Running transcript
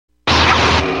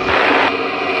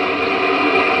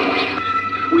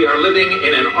are living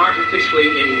in an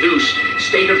artificially induced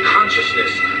state of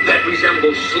consciousness that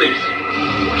resembles sleep.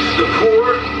 The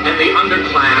poor and the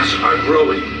underclass are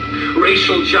growing.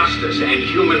 Racial justice and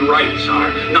human rights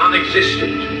are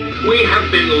non-existent. We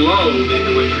have been lulled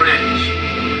into a trance.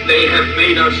 They have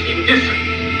made us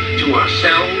indifferent to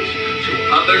ourselves, to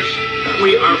others.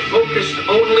 We are focused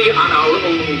only on our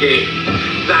own gain.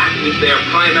 That is their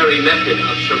primary method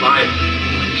of survival.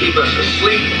 Keep us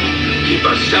asleep, keep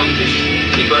us selfish,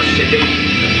 keep us sedated.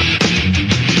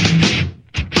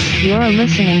 You're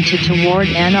listening to Toward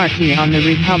Anarchy on the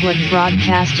Republic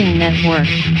Broadcasting Network.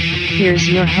 Here's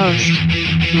your host,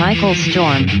 Michael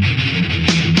Storm.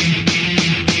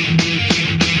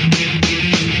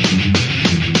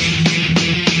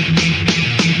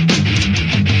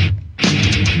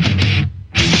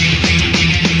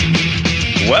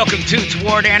 Welcome to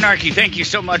Toward Anarchy. Thank you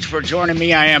so much for joining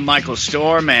me. I am Michael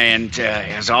Storm, and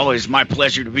as always, my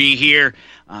pleasure to be here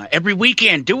every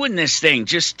weekend doing this thing,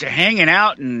 just hanging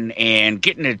out and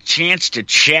getting a chance to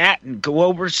chat and go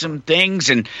over some things.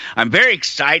 And I'm very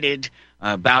excited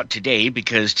about today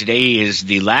because today is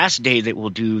the last day that we'll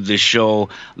do the show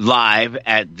live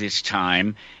at this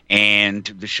time. And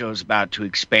the show's about to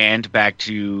expand back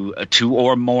to 2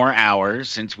 or more hours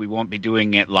since we won't be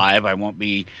doing it live. I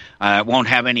won't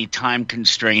have any time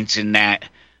constraints in that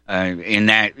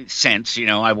sense. You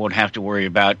know, I won't have to worry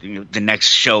about the next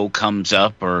show comes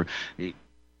up or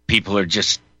people are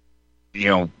just,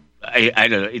 I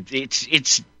don't know.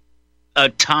 It's a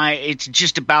time. It's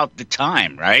just about the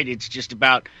time, right? It's just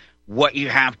about what you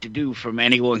have to do from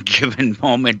any one given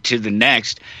moment to the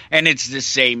next. And it's the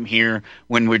same here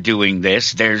when we're doing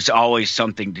this. There's always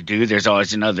something to do. There's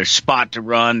always another spot to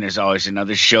run. There's always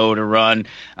another show to run.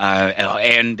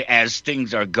 And as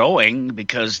things are going,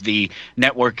 because the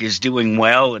network is doing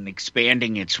well and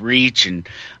expanding its reach and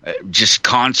just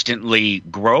constantly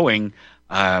growing,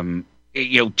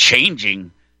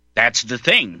 changing, that's the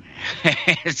thing.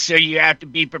 So you have to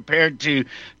be prepared to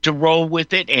roll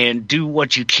with it and do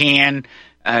what you can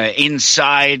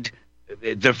inside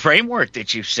the framework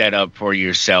that you've set up for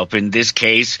yourself. In this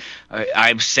case,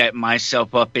 I've set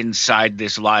myself up inside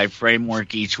this live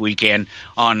framework each weekend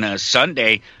on a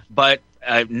Sunday, but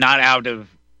not out of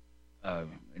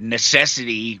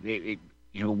necessity.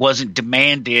 It wasn't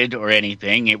demanded or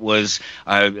anything. It was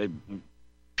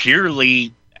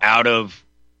purely out of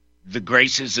the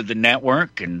graces of the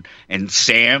network and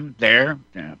Sam there,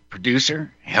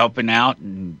 producer, helping out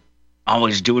and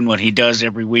always doing what he does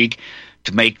every week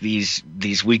to make these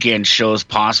weekend shows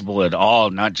possible at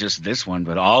all, not just this one,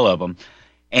 but all of them.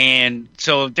 And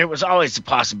so there was always the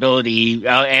possibility,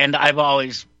 and I've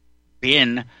always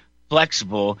been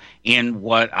flexible in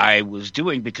what I was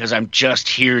doing because I'm just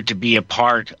here to be a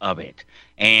part of it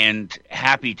and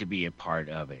happy to be a part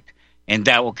of it. And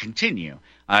that will continue.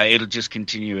 It'll just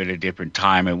continue at a different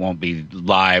time. It won't be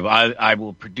live. I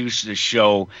will produce the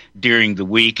show during the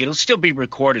week. It'll still be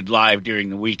recorded live during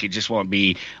the week. It just won't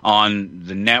be on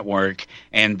the network.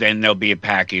 And then there'll be a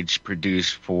package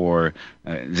produced for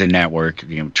the network,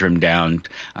 trimmed down.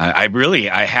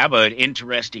 I have an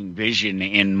interesting vision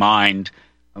in mind,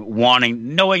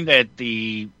 knowing that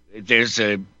there's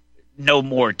no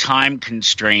more time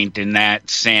constraint in that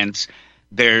sense.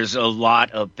 There's a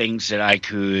lot of things that I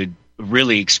could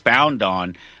really expound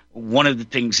on. One of the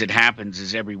things that happens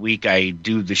is every week I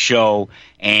do the show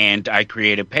and I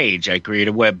create a page. I create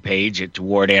a web page at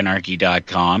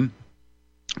towardanarchy.com,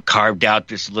 carved out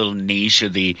this little niche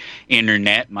of the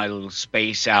internet, my little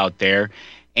space out there,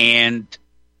 and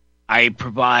I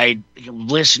provide the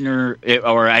listener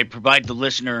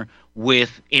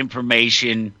with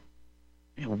information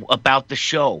about the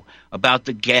show, about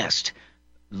the guest,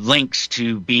 links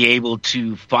to be able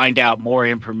to find out more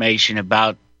information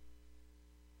about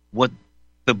what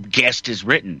the guest has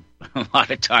written. A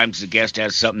lot of times the guest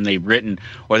has something they've written,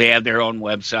 or they have their own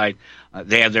website,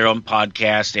 they have their own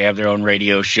podcast, they have their own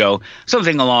radio show,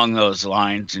 something along those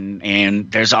lines.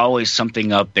 And there's always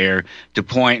something up there to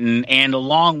point, and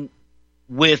along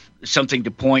with something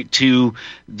to point to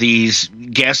these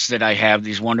guests that I have,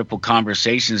 these wonderful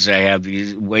conversations that I have,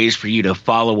 these ways for you to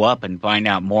follow up and find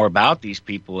out more about these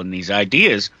people and these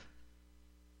ideas.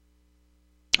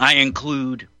 I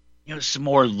include, some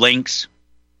more links.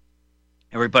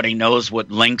 Everybody knows what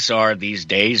links are these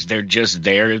days. They're just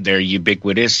there. They're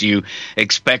ubiquitous. You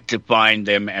expect to find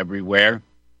them everywhere.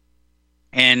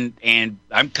 And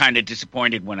I'm kind of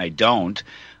disappointed when I don't.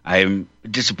 I'm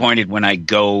disappointed when I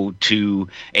go to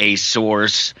a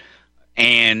source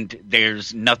and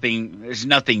there's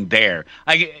nothing there.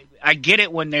 I get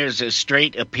it when there's a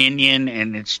straight opinion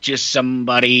and it's just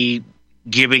somebody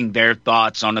giving their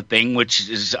thoughts on a thing, which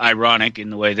is ironic in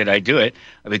the way that I do it,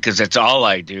 because that's all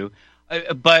I do.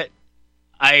 But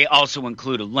I also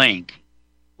include a link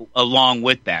along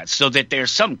with that, so that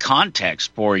there's some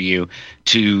context for you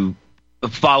to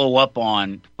follow up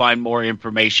on, find more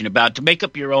information about, to make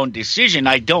up your own decision.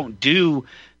 I don't do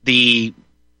the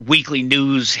weekly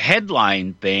news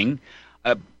headline thing,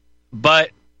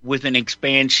 but with an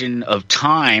expansion of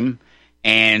time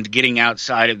and getting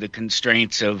outside of the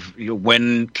constraints of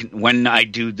when I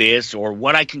do this or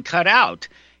what I can cut out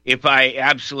if I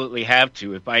absolutely have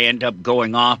to. If I end up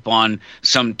going off on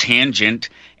some tangent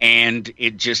and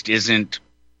it just isn't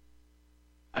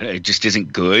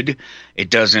good, it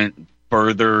doesn't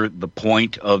further the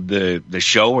point of the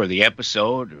show or the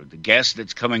episode or the guest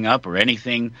that's coming up or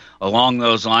anything along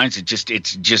those lines,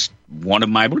 it's just one of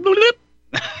my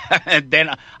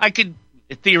then I could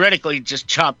theoretically just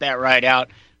chop that right out,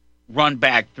 run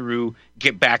back through,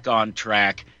 get back on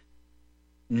track,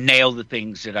 nail the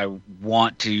things that I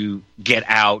want to get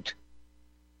out,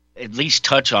 at least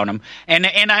touch on them. And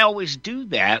I always do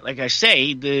that. Like I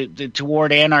say, the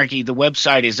Toward Anarchy, the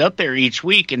website is up there each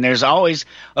week, and there's always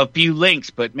a few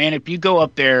links. But, man, if you go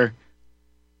up there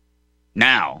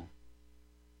now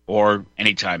or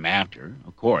anytime after,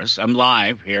 of course, I'm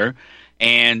live here,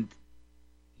 and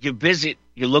you visit,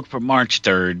 you look for March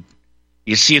 3rd,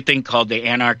 you see a thing called the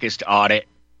Anarchist Audit.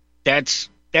 That's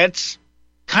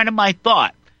kind of my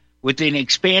thought. With an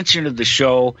expansion of the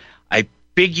show, I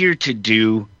figure to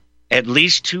do at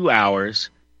least 2 hours.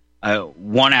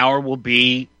 1 hour will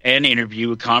be an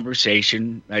interview, a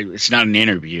conversation. It's not an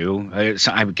interview.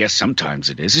 I guess sometimes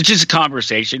it is. It's just a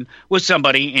conversation with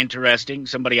somebody interesting,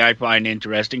 somebody I find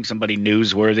interesting, somebody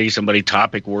newsworthy, somebody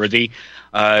topic-worthy,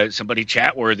 somebody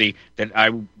chat-worthy that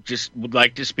I just would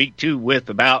like to speak to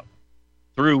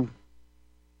through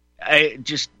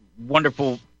just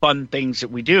wonderful, fun things that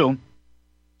we do.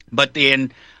 But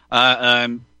then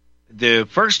the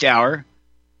first hour,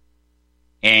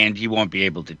 and you won't be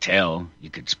able to tell.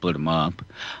 You could split them up.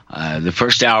 The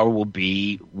first hour will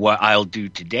be what I'll do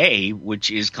today, which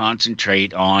is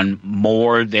concentrate on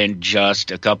more than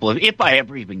just a couple of, if I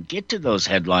ever even get to those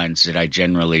headlines that I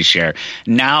generally share.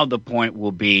 Now the point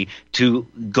will be to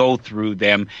go through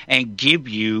them and give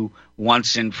you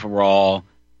once and for all,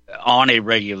 on a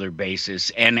regular basis,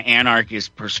 an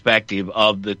anarchist perspective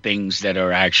of the things that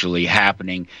are actually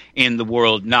happening in the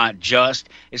world.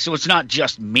 So it's not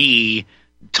just me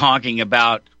talking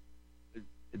about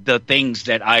the things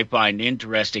that I find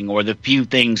interesting or the few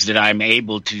things that I'm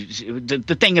able to.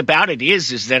 The thing about it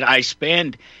is that I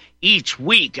spend each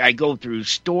week, I go through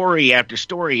story after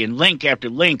story and link after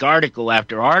link, article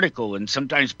after article, and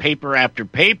sometimes paper after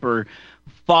paper,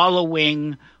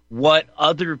 following what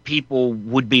other people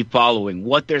would be following,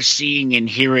 what they're seeing and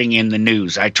hearing in the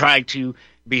news. I try to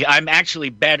be, I'm actually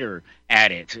better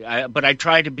at it, but I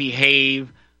try to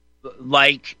behave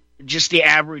like just the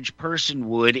average person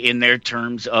would in their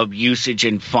terms of usage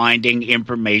and finding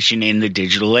information in the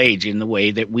digital age in the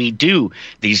way that we do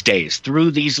these days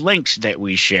through these links that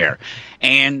we share,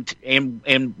 and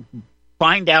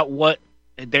find out what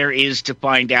there is to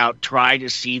find out. Try to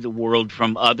see the world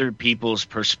from other people's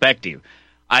perspective.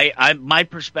 My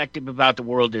perspective about the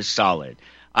world is solid.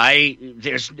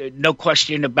 There's no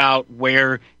question about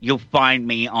where you'll find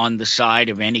me on the side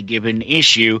of any given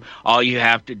issue. All you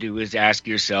have to do is ask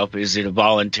yourself, is it a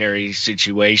voluntary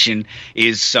situation?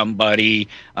 Is somebody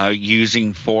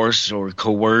using force or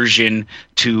coercion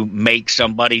to make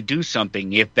somebody do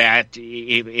something?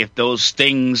 If those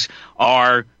things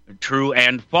are true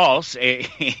and false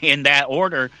in that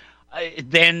order,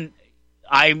 then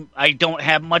I don't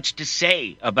have much to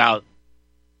say about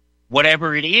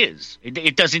whatever it is.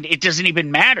 It doesn't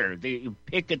even matter. You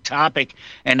pick a topic,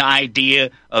 an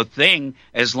idea, a thing,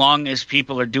 as long as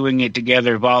people are doing it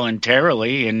together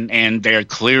voluntarily and they're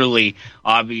clearly,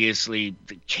 obviously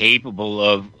capable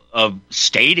of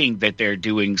stating that they're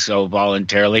doing so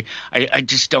voluntarily. I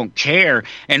just don't care.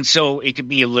 And so it could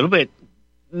be a little bit,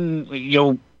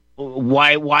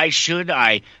 why should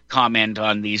I comment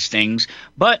on these things?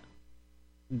 But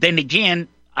then again,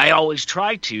 I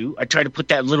try to put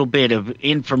that little bit of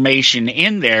information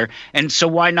in there. And so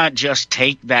why not just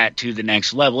take that to the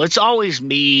next level? It's always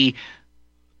me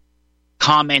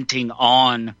commenting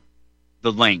on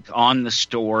the link, on the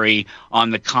story, on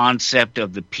the concept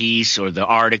of the piece or the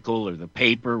article or the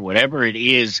paper, whatever it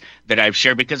is that I've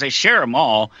shared, because I share them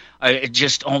all,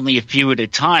 just only a few at a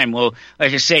time. Well,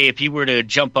 like I say, if you were to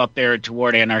jump up there at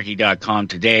towardanarchy.com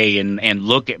today and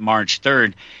look at March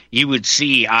 3rd, you would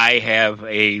see I have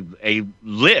a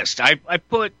list. I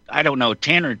put,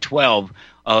 10 or 12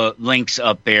 links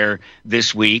up there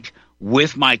this week.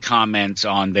 with my comments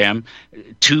on them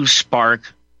to spark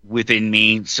within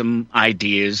me some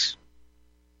ideas,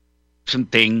 some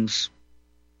things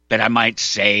that I might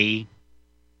say,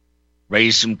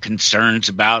 raise some concerns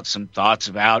about, some thoughts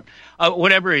about,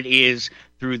 whatever it is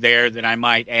through there that I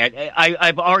might add.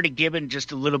 I've already given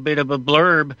just a little bit of a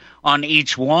blurb on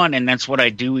each one, and that's what I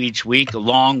do each week,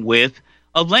 along with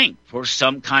a link for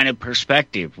some kind of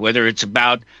perspective, whether it's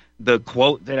about the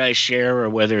quote that I share or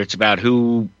whether it's about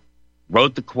who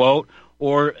wrote the quote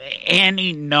or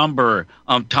any number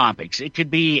of topics. It could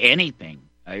be anything,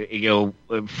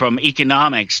 from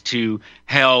economics to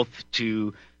health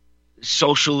to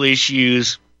social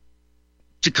issues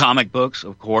to comic books,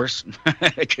 of course.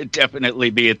 It could definitely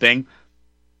be a thing.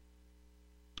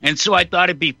 And so I thought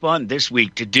it'd be fun this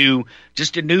week to do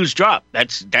just a news drop.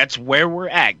 That's where we're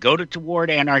at. Go to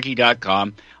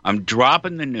towardanarchy.com. I'm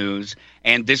dropping the news,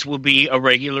 and this will be a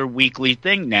regular weekly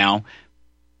thing now.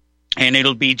 And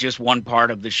it'll be just one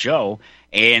part of the show.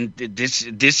 And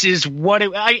this is what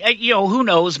who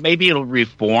knows? Maybe it'll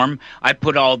reform. I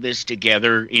put all this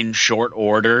together in short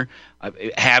order,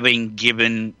 having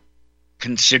given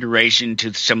consideration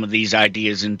to some of these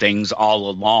ideas and things all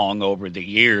along over the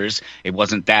years. It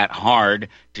wasn't that hard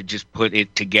to just put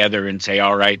it together and say,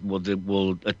 all right,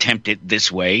 we'll attempt it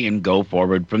this way and go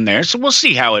forward from there. So we'll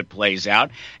see how it plays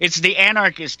out. It's the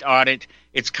Anarchist Audit.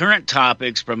 It's current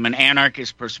topics from an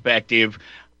anarchist perspective.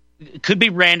 It could be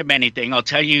random anything. I'll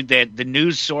tell you that the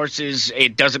news sources,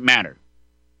 it doesn't matter.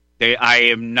 I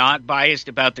am not biased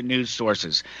about the news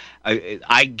sources.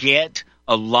 I get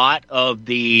a lot of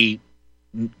the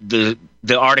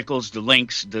articles, the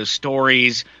links, the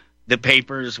stories, the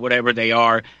papers, whatever they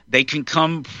are. They can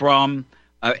come from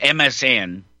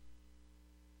MSN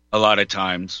a lot of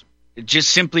times, just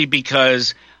simply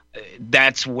because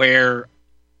that's where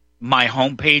my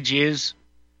homepage is.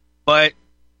 But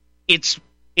it's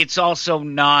also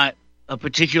not a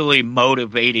particularly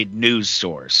motivated news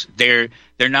source. They're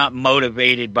not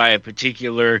motivated by a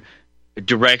particular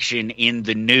direction in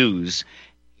the news.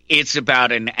 It's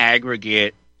about an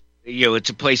aggregate, it's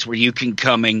a place where you can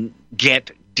come and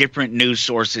get different news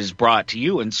sources brought to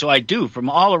you. And so I do from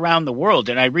all around the world.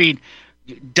 And I read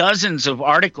dozens of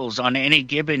articles on any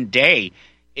given day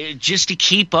just to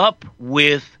keep up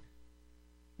with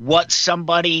what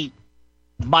somebody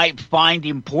might find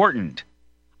important.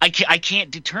 I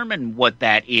can't determine what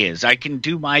that is. I can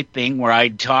do my thing where I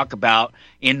talk about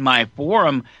in my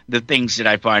forum the things that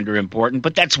I find are important,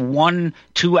 but that's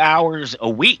 1-2 hours a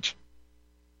week.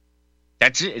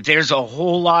 That's it. There's a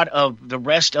whole lot of the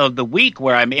rest of the week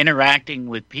where I'm interacting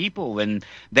with people and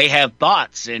they have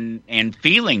thoughts and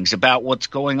feelings about what's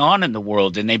going on in the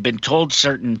world, and they've been told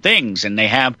certain things and they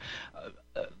have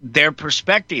their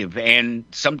perspective, and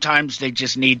sometimes they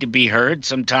just need to be heard.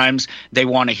 Sometimes they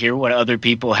want to hear what other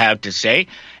people have to say.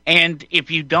 And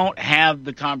if you don't have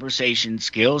the conversation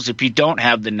skills, if you don't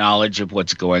have the knowledge of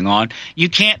what's going on, you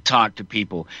can't talk to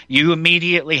people. You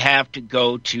immediately have to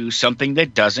go to something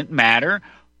that doesn't matter,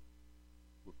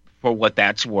 for what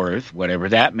that's worth, whatever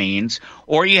that means,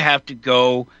 or you have to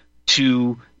go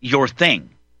to your thing.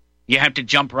 You have to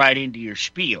jump right into your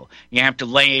spiel. You have to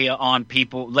lay it on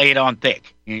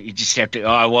thick. You just have to,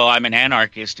 I'm an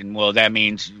anarchist, and that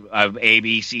means I've A,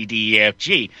 B, C, D, E, F,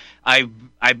 G.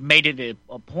 I've made it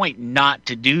a point not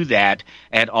to do that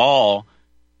at all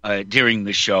during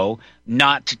the show,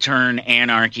 not to turn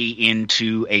anarchy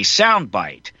into a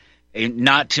soundbite,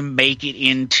 not to make it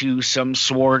into some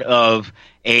sort of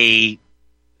a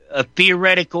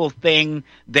theoretical thing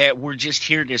that we're just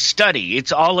here to study.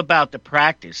 It's all about the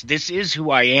practice. This is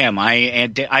who I am. I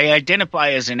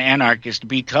identify as an anarchist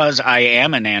because I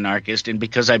am an anarchist and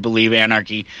because I believe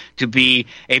anarchy to be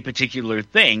a particular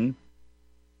thing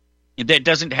that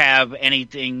doesn't have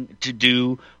anything to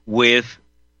do with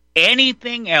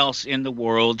anything else in the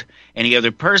world, any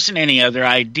other person, any other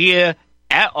idea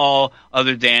at all,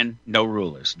 other than no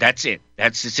rulers. That's it.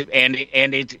 And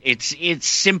it's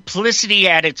simplicity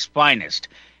at its finest.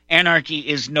 Anarchy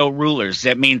is no rulers.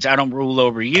 That means I don't rule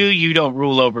over you. You don't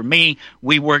rule over me.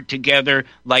 We work together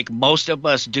like most of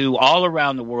us do all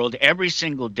around the world every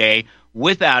single day,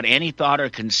 without any thought or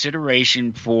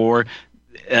consideration for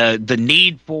the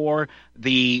need for,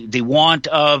 the want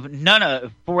of,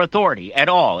 for authority at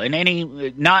all, and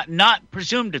any not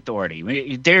presumed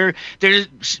authority.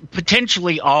 There's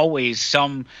potentially always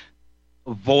some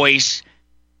voice,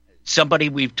 somebody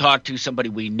we've talked to, somebody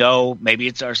we know. Maybe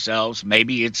it's ourselves,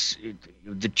 maybe it's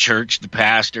the church, the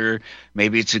pastor,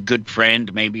 maybe it's a good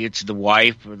friend, maybe it's the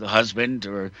wife or the husband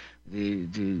or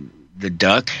the the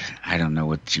duck. I don't know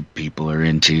what you people are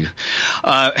into.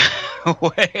 Uh,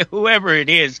 whoever it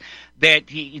is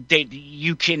that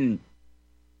you can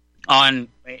on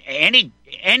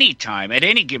any time at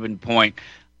any given point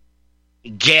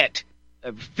get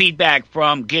feedback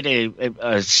from, get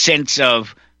a sense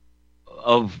of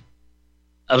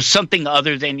something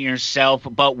other than yourself,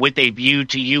 but with a view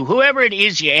to you. Whoever it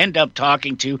is you end up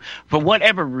talking to, for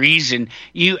whatever reason,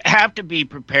 you have to be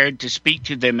prepared to speak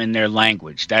to them in their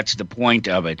language. That's the point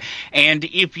of it. And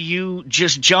if you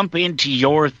just jump into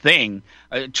your thing,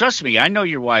 trust me, I know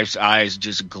your wife's eyes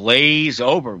just glaze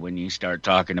over when you start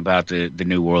talking about the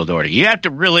New World Order. You have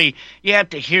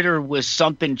to hit her with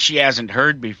something she hasn't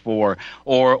heard before,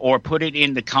 or put it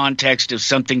in the context of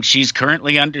something she's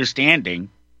currently understanding.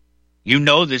 You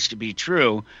know this to be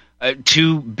true,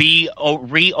 to be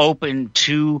reopened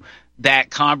to that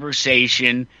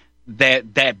conversation,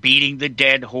 that beating the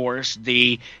dead horse,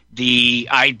 the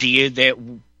idea that,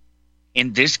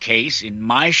 in this case, in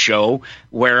my show,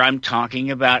 where I'm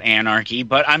talking about anarchy,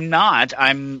 but I'm not.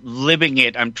 I'm living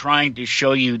it. I'm trying to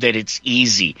show you that it's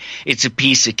easy. It's a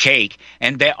piece of cake.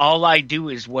 And that all I do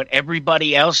is what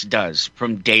everybody else does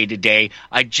from day to day.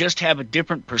 I just have a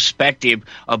different perspective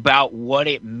about what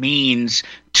it means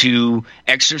to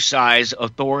exercise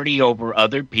authority over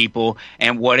other people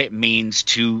and what it means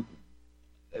to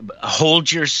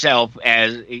hold yourself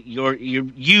as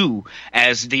you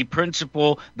as the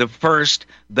principal, the first,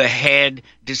 the head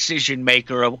decision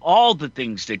maker of all the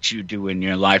things that you do in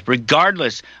your life,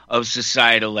 regardless of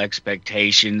societal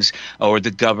expectations or the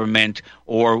government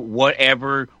or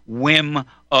whatever whim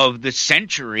of the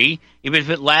century. Even if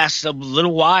it lasts a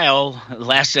little while,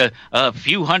 lasts a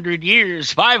few hundred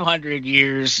years, 500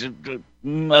 years,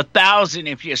 1,000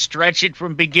 if you stretch it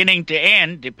from beginning to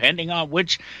end, depending on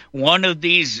which one of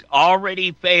these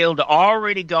already failed,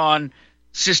 already gone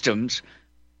systems,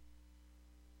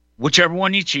 whichever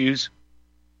one you choose,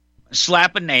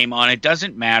 slap a name on it,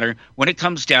 doesn't matter. When it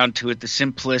comes down to it, the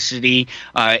simplicity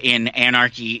in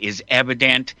anarchy is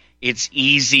evident. It's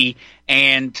easy,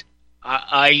 and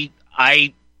I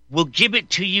will give it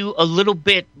to you a little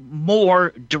bit more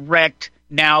direct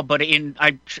now, but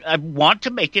I want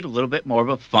to make it a little bit more of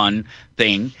a fun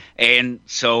thing, and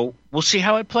so we'll see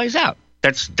how it plays out.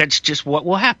 That's just what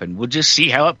will happen. We'll just see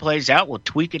how it plays out. We'll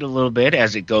tweak it a little bit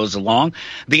as it goes along.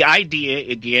 The idea,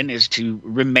 again, is to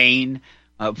remain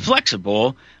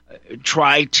flexible,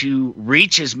 try to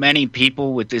reach as many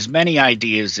people with as many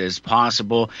ideas as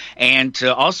possible, and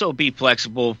to also be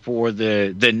flexible for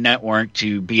the network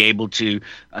to be able to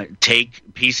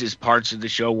take pieces, parts of the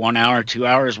show, 1 hour, 2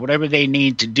 hours, whatever they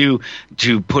need to do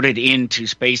to put it into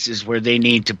spaces where they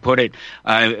need to put it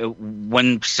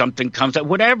when something comes up,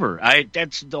 whatever.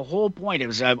 That's the whole point.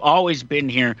 I've always been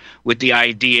here with the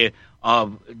idea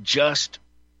of just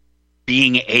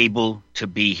being able to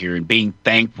be here and being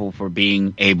thankful for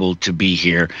being able to be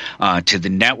here, to the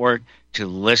network, to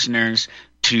listeners,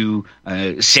 to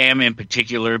Sam in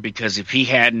particular, because if he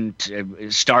hadn't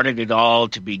started it all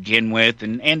to begin with,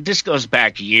 and this goes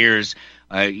back years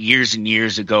and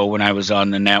years ago when I was on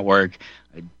the network,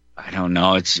 I don't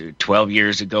know, it's 12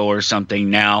 years ago or something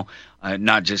now,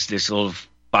 not just this little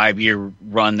 5-year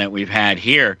run that we've had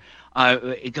here.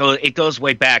 It goes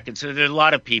way back, and so there are a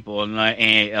lot of people and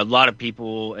a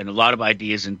lot of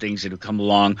ideas and things that have come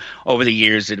along over the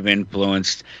years that have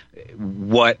influenced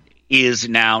what is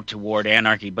now Toward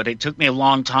Anarchy. But it took me a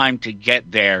long time to get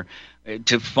there,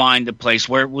 to find the place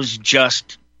where it was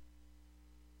just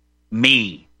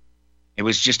me. It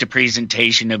was just a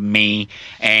presentation of me,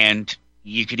 and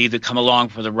you could either come along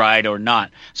for the ride or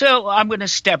not. So I'm going to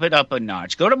step it up a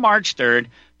notch. Go to March 3rd,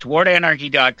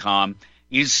 towardanarchy.com.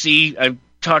 You see, I've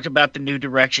talked about the new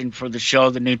direction for the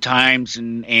show, the new times,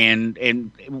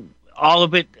 and all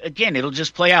of it. Again, it'll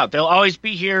just play out. They'll always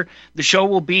be here. The show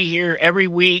will be here every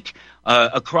week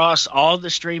across all the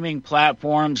streaming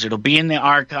platforms. It'll be in the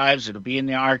archives.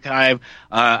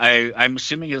 I'm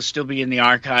assuming it'll still be in the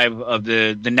archive of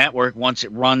the network once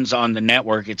it runs on the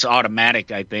network. It's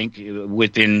automatic, I think,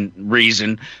 within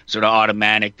reason, sort of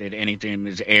automatic that anything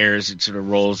that airs, it sort of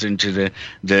rolls into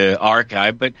the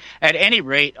archive. But at any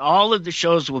rate, all of the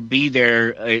shows will be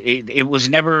there. It was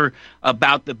never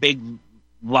about the big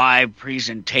live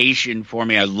presentation for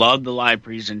me. I love the live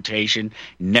presentation.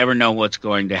 You never know what's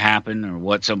going to happen or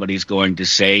what somebody's going to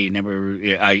say. You never,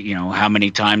 how many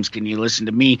times can you listen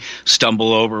to me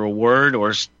stumble over a word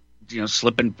or,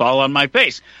 slip and fall on my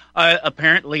face?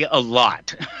 Apparently a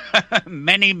lot.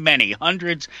 many,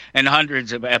 hundreds and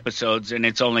hundreds of episodes, and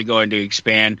it's only going to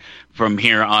expand from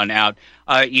here on out.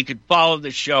 You could follow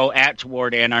the show at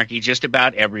Toward Anarchy just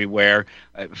about everywhere.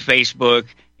 Facebook,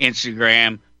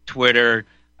 Instagram, Twitter.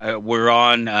 We're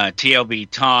on TLB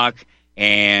Talk,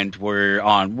 and we're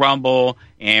on Rumble,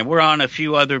 and we're on a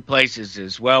few other places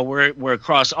as well. We're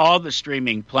across all the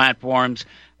streaming platforms.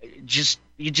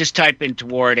 You just type in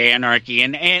Toward Anarchy,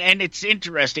 and it's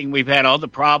interesting. We've had all the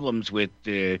problems with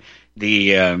the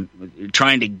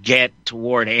trying to get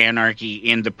Toward Anarchy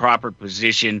in the proper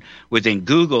position within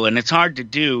Google, and it's hard to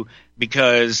do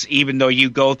because even though you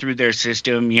go through their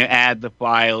system, you add the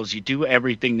files, you do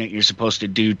everything that you're supposed to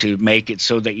do to make it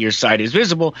so that your site is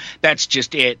visible, that's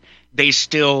just it. They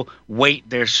still weight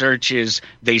their searches.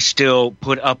 They still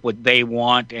put up what they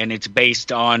want, and it's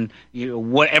based on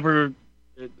whatever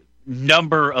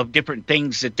number of different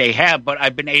things that they have. But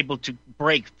I've been able to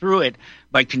break through it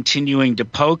by continuing to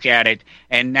poke at it,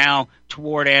 and now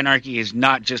Toward Anarchy is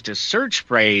not just a search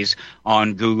phrase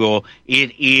on Google,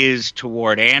 it is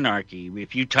Toward Anarchy.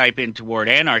 If you type in Toward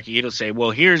Anarchy, it'll say, well,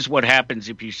 here's what happens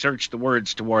if you search the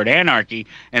words Toward Anarchy,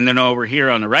 and then over here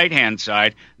on the right-hand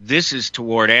side, this is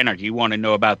Toward Anarchy. You want to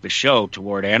know about the show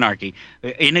Toward Anarchy,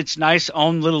 in its nice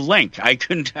own little link. I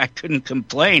couldn't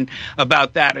complain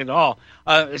about that at all.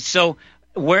 So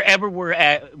wherever you're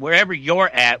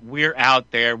at, we're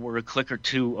out there. We're a click or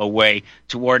two away,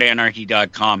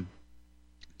 towardanarchy.com.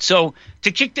 So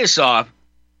to kick this off,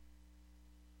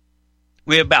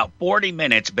 we have about 40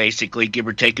 minutes, basically, give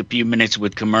or take a few minutes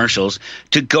with commercials,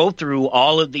 to go through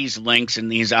all of these links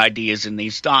and these ideas and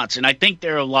these thoughts. And I think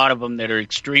there are a lot of them that are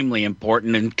extremely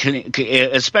important, and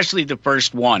especially the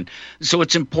first one. So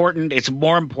it's important. It's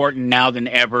more important now than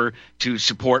ever to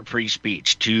support free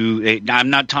speech. I'm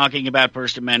not talking about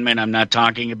First Amendment. I'm not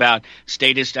talking about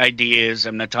statist ideas.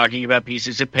 I'm not talking about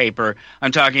pieces of paper.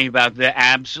 I'm talking about the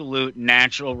absolute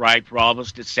natural right for all of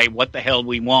us to say what the hell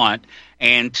we want,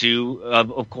 and to,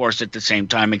 of course, at the same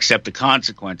time, accept the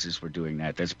consequences for doing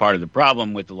that. That's part of the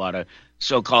problem with a lot of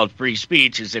so-called free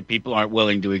speech, is that people aren't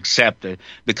willing to accept the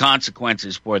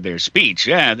consequences for their speech.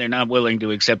 Yeah, they're not willing to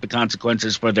accept the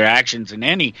consequences for their actions in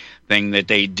anything that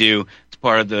they do. It's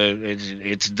part of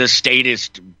it's the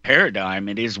statist paradigm.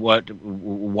 It is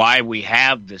why we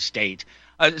have the state.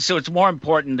 So it's more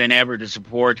important than ever to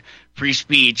support free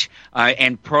speech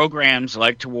and programs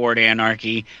like Toward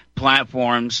Anarchy,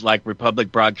 platforms like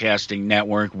Republic Broadcasting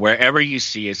Network. Wherever you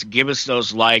see us, give us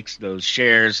those likes, those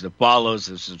shares, the follows,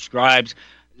 the subscribes.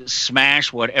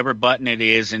 Smash whatever button it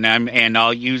is, and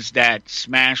I'll use that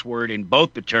smash word in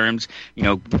both the terms.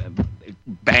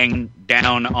 Bang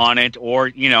down on it,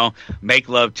 or make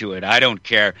love to it. I don't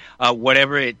care.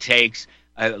 Whatever it takes.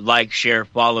 Like, share,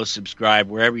 follow, subscribe,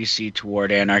 wherever you see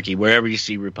Toward Anarchy, wherever you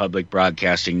see Republic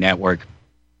Broadcasting Network.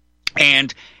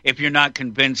 And if you're not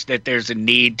convinced that there's a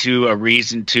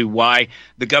reason to why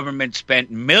the government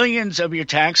spent millions of your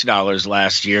tax dollars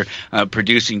last year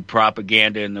producing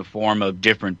propaganda in the form of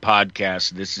different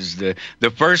podcasts, this is the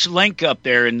first link up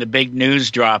there in the big news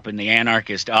drop in the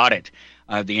Anarchist Audit.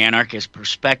 The Anarchist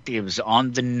Perspectives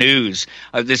on the News.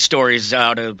 This story is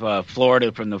out of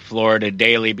Florida, from the Florida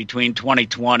Daily. Between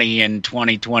 2020 and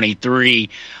 2023,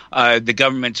 the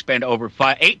government spent over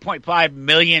 $8.5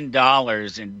 million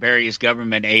in various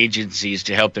government agencies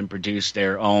to help them produce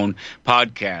their own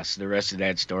podcasts. The rest of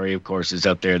that story, of course, is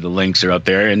up there. The links are up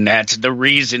there, and that's the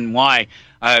reason why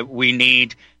we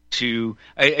need to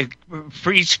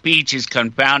free speech is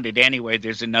confounded anyway.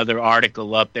 There's another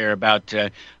article up there about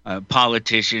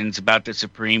politicians, about the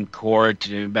Supreme Court,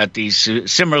 about these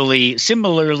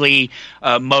similarly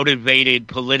motivated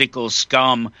political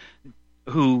scum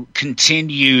who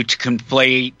continue to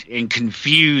conflate and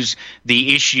confuse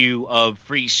the issue of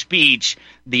free speech,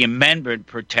 the amendment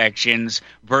protections,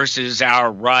 versus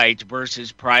our right,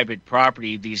 versus private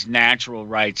property, these natural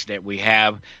rights that we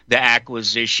have, the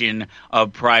acquisition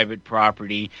of private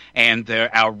property, and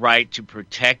our right to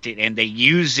protect it. And they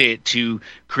use it to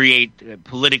create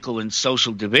political and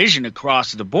social division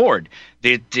across the board.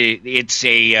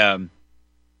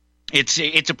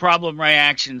 It's a problem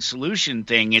reaction solution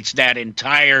thing. It's that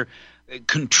entire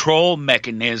control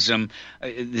mechanism.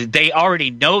 They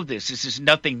already know this. This is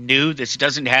nothing new. This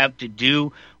doesn't have to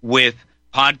do with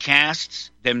podcasts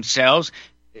themselves.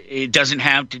 It doesn't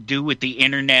have to do with the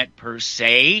internet per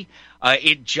se.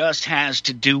 It just has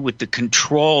to do with the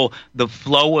control, the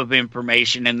flow of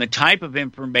information, and the type of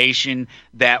information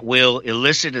that will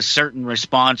elicit a certain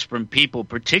response from people,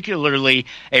 particularly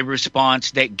a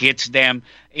response that gets them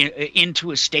into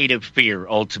a state of fear,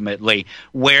 ultimately,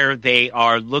 where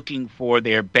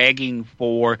they're begging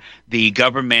for the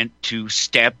government to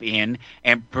step in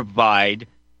and provide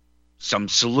some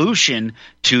solution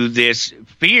to this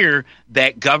fear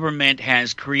that government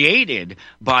has created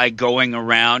by going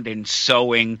around and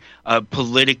sowing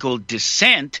political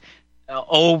dissent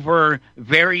over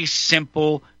very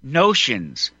simple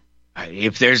notions.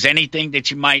 If there's anything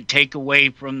that you might take away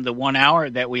from the 1 hour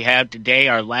that we have today,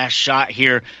 our last shot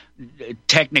here,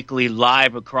 technically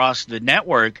live across the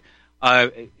network,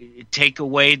 take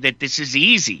away that this is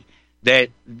easy, that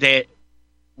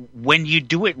when you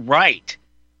do it right,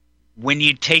 when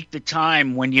you take the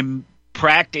time, when you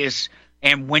practice,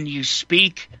 and when you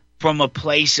speak from a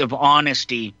place of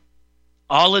honesty,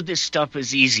 all of this stuff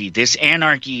is easy. This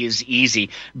anarchy is easy.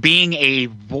 Being a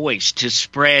voice to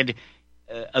spread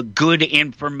a good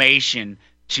information,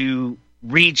 to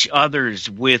reach others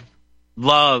with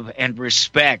love and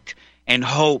respect and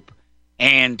hope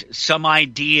and some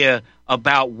idea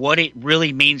about what it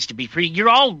really means to be free. You're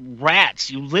all rats.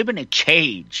 You live in a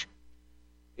cage.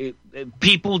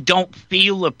 People don't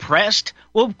feel oppressed.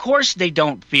 Well, of course they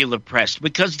don't feel oppressed,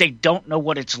 because they don't know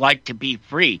what it's like to be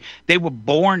free. They were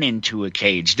born into a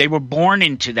cage. They were born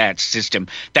into that system.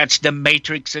 That's the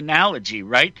Matrix analogy,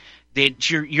 right? That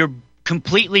you're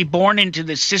completely born into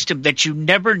the system, that you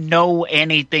never know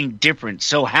anything different.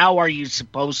 So how are you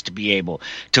supposed to be able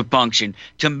to function,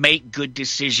 to make good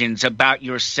decisions about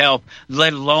yourself,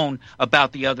 let alone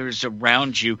about the others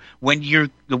around you, when you're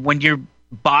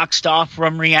boxed off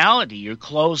from reality? You're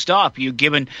closed off. You're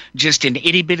given just an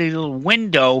itty-bitty little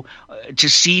window to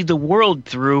see the world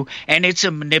through, and it's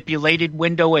a manipulated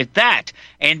window at that.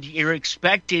 And you're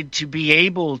expected to be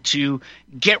able to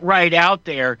get right out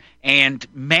there and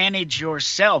manage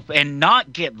yourself and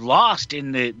not get lost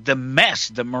in the mess,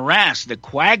 the morass, the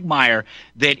quagmire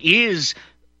that is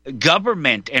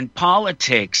government and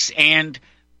politics, and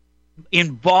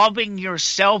involving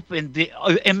yourself in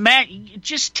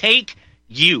just take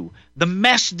you, the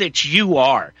mess that you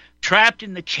are, trapped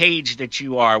in the cage that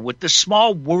you are, with the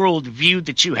small world view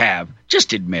that you have.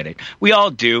 Just admit it. We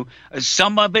all do.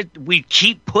 Some of it we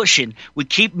keep pushing. We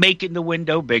keep making the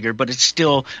window bigger, but it's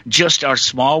still just our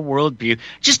small world view.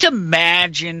 Just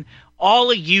imagine all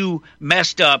of you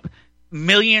messed up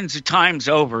millions of times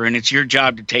over, and it's your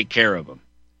job to take care of them.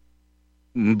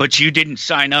 But you didn't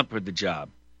sign up for the job.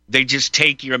 They just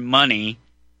take your money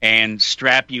and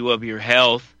strap you of your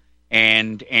health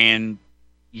and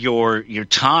your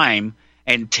time,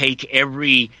 and take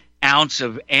every ounce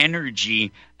of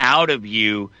energy out of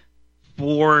you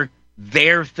for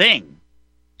their thing.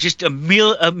 Just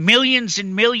millions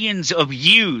and millions of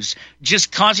yous,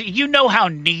 just constantly. You know how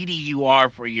needy you are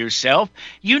for yourself.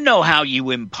 You know how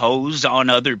you impose on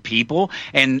other people,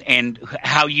 and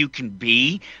how you can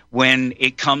be when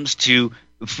it comes to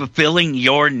fulfilling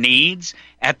your needs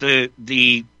at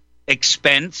the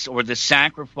expense or the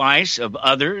sacrifice of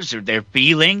others or their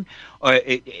feeling.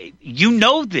 You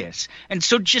know this. And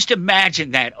so just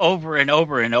imagine that over and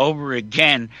over and over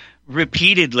again,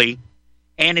 repeatedly,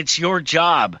 and it's your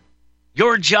job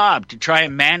to try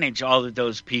and manage all of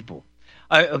those people.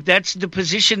 That's the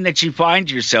position that you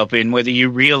find yourself in, whether you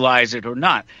realize it or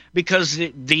not, because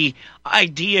the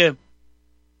idea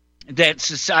that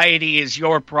society is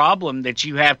your problem, that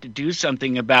you have to do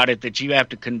something about it, that you have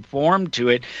to conform to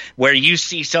it, where you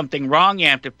see something wrong, you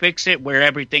have to fix it, where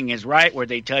everything is right, where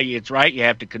they tell you it's right, you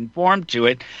have to conform to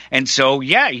it. And so,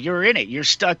 yeah, you're in it. You're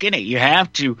stuck in it. You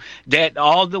have to, that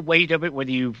all the weight of it,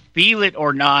 whether you feel it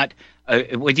or not,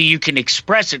 whether you can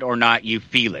express it or not, you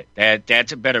feel it.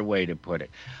 That's a better way to put it.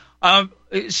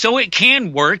 So it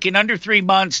can work. In under 3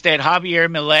 months that Javier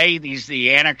Milei, he's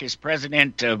the anarchist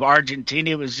president of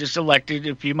Argentina, was just elected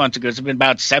a few months ago. It's been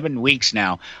about 7 weeks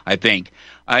now, I think.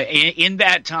 In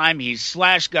that time, he's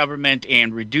slashed government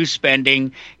and reduced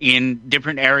spending in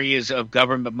different areas of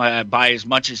government by as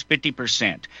much as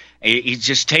 50%. He's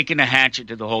just taken a hatchet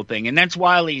to the whole thing. And that's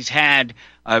while he's had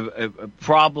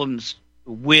problems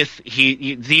with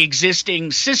the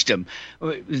existing system,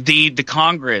 the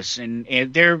Congress, and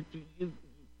their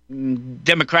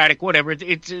democratic whatever.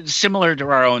 It's similar to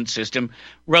our own system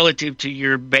relative to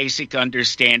your basic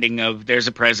understanding of there's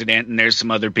a president and there's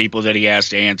some other people that he has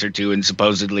to answer to, and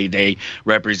supposedly they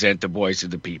represent the voice of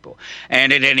the people.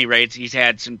 And at any rate, he's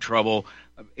had some trouble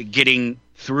getting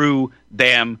through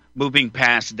them, moving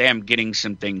past them, getting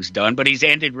some things done. But he's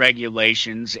ended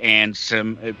regulations and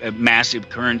some massive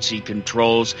currency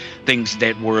controls, things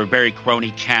that were very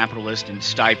crony capitalist and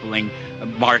stifling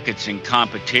markets and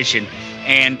competition.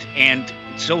 And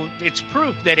so it's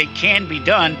proof that it can be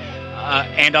done,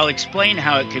 and I'll explain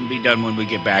how it can be done when we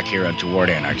get back here on Toward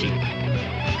Anarchy.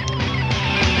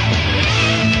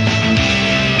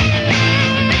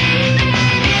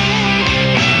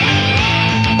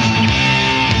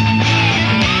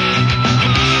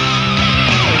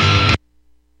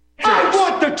 I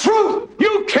want the truth!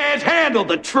 You can't handle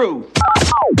the truth!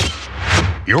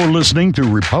 You're listening to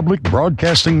Republic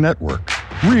Broadcasting Network.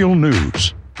 Real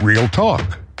news, real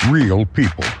talk, real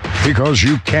people. Because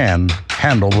you can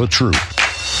handle the truth.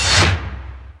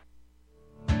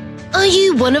 Are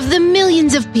you one of the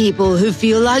millions of people who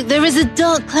feel like there is a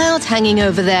dark cloud hanging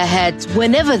over their heads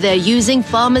whenever they're using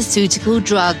pharmaceutical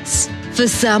drugs? For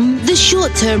some, the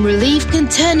short-term relief can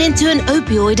turn into an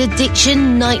opioid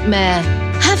addiction nightmare.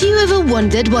 Have you ever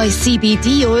wondered why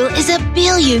CBD oil is a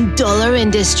billion-dollar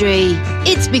industry?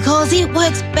 It's because it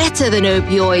works better than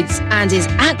opioids and is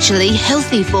actually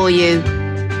healthy for you.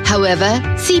 However,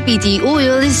 CBD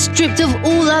oil is stripped of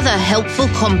all other helpful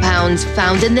compounds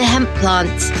found in the hemp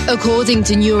plant. According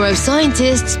to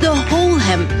neuroscientists, the whole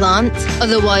hemp plant,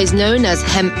 otherwise known as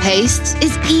hemp paste,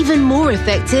 is even more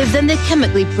effective than the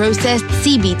chemically processed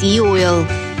CBD oil.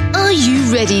 Are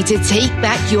you ready to take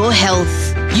back your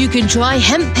health? You can try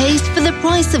hemp paste for the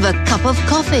price of a cup of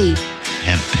coffee.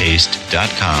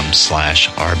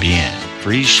 Hemppaste.com/RBN.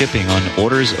 Free shipping on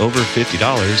orders over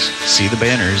 $50. See the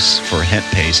banners for hemp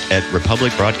paste at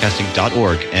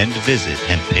republicbroadcasting.org and visit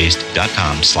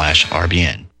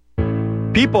hemppaste.com/RBN.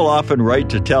 People often write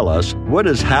to tell us what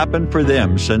has happened for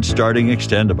them since starting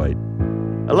Extendivite.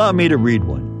 Allow me to read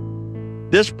one.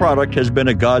 This product has been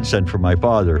a godsend for my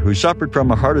father, who suffered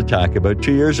from a heart attack about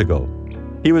 2 years ago.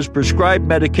 He was prescribed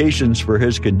medications for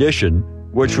his condition,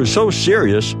 which was so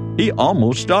serious he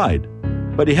almost died.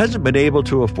 But he hasn't been able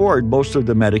to afford most of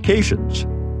the medications.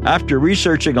 After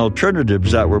researching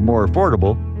alternatives that were more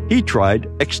affordable, he tried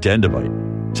Extendivite.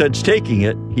 Since taking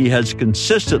it, he has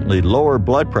consistently lower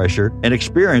blood pressure and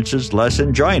experiences less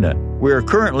angina. We are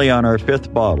currently on our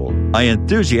 5th bottle. I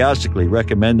enthusiastically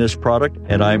recommend this product,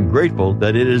 and I am grateful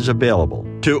that it is available.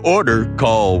 To order,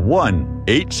 call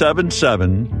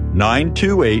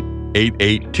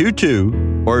 1-877-928-8822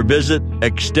 or visit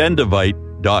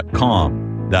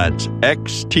extendivite.com. That's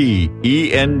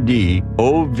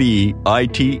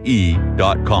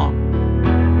XTENDOVITE.com.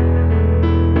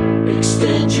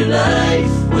 Extend your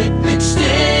life with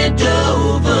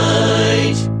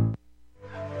Extendovite.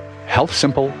 Health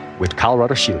Simple with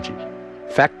Colorado Shilajit.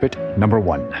 Fact bit number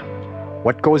 1.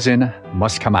 What goes in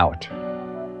must come out.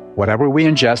 Whatever we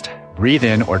ingest, breathe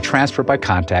in, or transfer by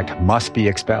contact must be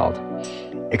expelled.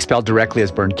 Expelled directly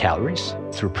as burned calories,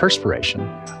 through perspiration,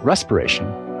 respiration,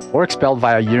 or expelled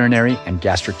via urinary and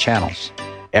gastric channels.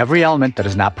 Every element that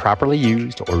is not properly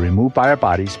used or removed by our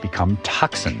bodies become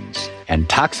toxins. And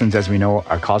toxins, as we know,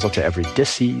 are causal to every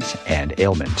disease and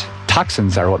ailment.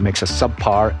 Toxins are what makes us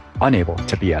subpar, unable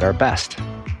to be at our best.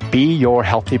 Be your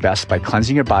healthy best by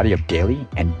cleansing your body of daily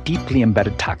and deeply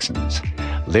embedded toxins.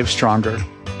 Live stronger,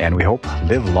 and we hope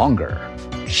live longer.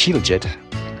 Shilajit,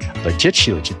 legit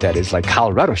Shilajit, that is, like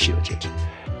Colorado Shilajit,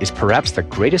 is perhaps the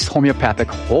greatest homeopathic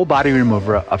whole-body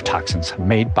remover of toxins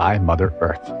made by Mother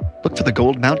Earth. Look for the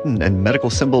gold mountain and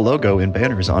medical symbol logo in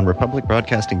banners on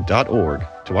republicbroadcasting.org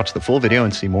to watch the full video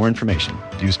and see more information.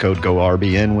 Use code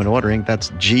GORBN when ordering. That's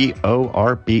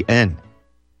GORBN.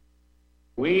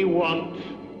 We want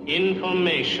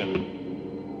information.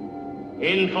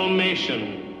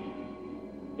 Information.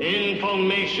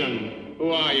 Information.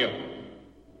 Who are you?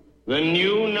 The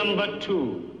new number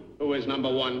 2. Who is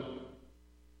number 1?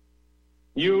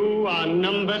 You are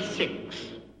number 6.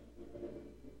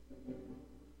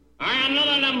 I am not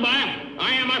a number.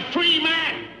 I am a free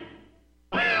man.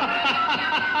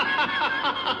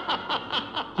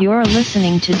 You're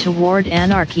listening to Toward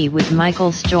Anarchy with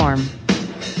Michael Storm.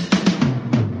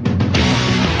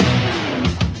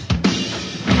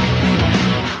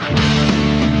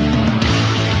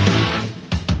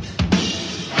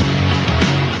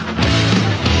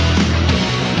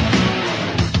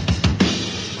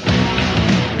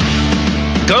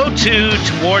 Go to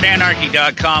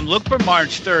towardanarchy.com. Look for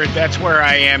March 3rd. That's where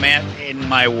I am at in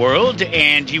my world.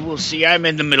 And you will see I'm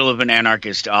in the middle of an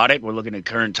anarchist audit. We're looking at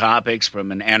current topics from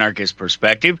an anarchist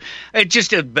perspective. It's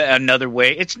just another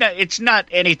way. It's not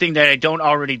anything that I don't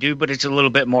already do, but it's a little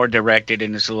bit more directed,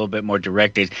 and it's a little bit more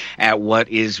directed at what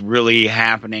is really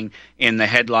happening in the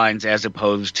headlines as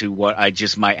opposed to what I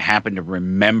just might happen to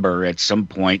remember at some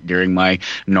point during my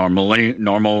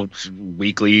normal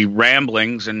weekly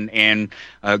ramblings and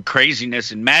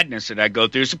craziness and madness that I go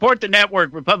through. Support the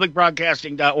network,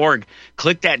 republicbroadcasting.org.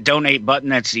 Click that donate button.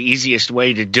 That's the easiest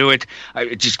way to do it.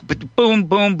 Just put boom,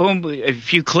 boom, boom, a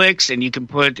few clicks, and you can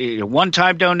put a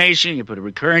one-time donation. You put a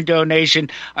recurring donation.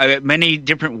 Many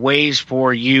different ways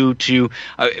for you to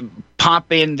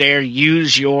pop in there,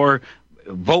 use your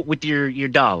vote with your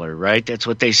dollar, right? That's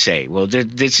what they say. Well,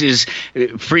 this is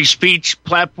free speech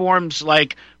platforms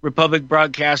like Republic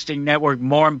Broadcasting Network,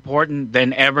 more important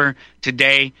than ever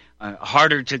today,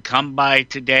 harder to come by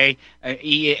today,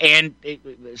 and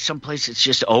someplace it's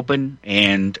just open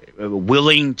and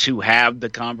willing to have the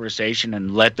conversation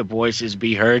and let the voices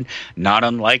be heard, not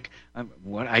unlike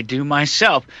what I do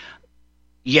myself.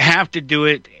 You have to do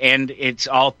it, and it's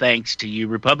all thanks to you,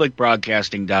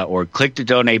 republicbroadcasting.org. Click the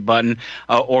donate button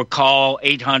or call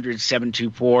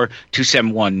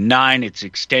 800-724-2719. It's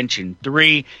extension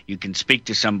 3. You can speak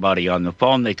to somebody on the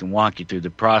phone. They can walk you through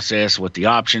the process, what the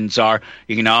options are.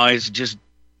 You can always just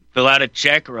fill out a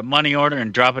check or a money order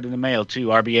and drop it in the mail to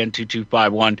RBN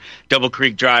 2251 Double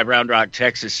Creek Drive, Round Rock,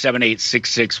 Texas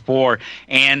 78664.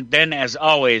 And then, as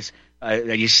always,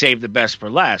 you save the best for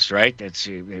last, right? That's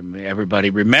everybody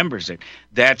remembers it.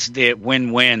 That's the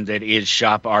win-win that is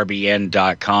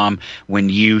shoprbn.com. When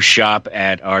you shop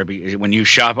at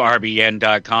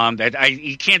shoprbn.com,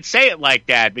 you can't say it like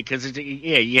that because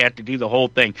you have to do the whole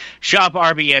thing.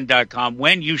 Shoprbn.com.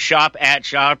 When you shop at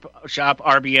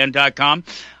shoprbn.com,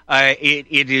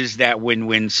 it is that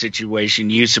win-win situation.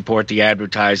 You support the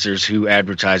advertisers who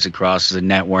advertise across the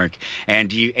network,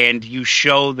 and you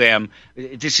show them.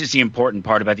 This is the important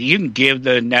part about it. You can give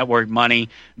the network money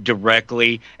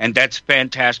directly, and that's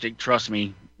fantastic. Trust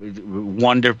me,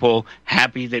 wonderful.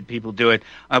 Happy that people do it.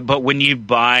 But when you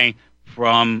buy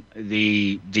from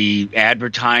the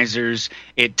advertisers,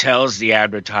 it tells the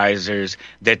advertisers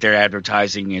that their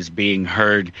advertising is being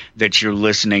heard, that you're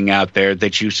listening out there,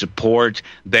 that you support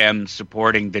them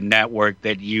supporting the network,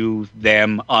 that you,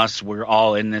 them, us, we're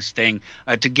all in this thing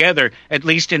together, at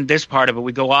least in this part of it.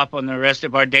 We go off on the rest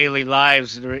of our daily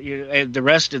lives the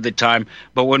rest of the time,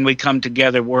 but when we come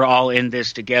together, we're all in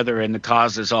this together, and the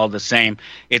cause is all the same.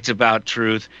 It's about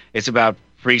truth. It's about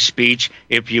free speech,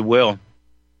 if you will.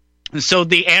 So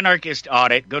the anarchist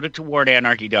audit, go to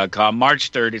towardanarchy.com,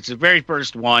 March 3rd. It's the very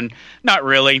first one. Not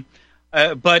really,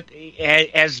 but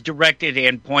as directed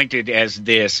and pointed as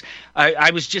this.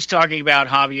 I was just talking about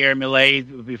Javier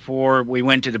Milei before we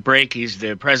went to the break. He's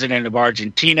the president of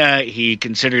Argentina. He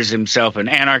considers himself an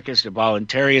anarchist, a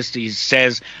voluntarist. He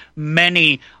says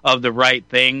many of the right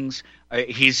things.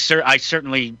 I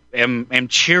certainly am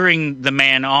cheering the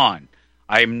man on.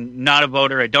 I'm not a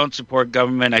voter. I don't support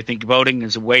government. I think voting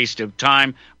is a waste of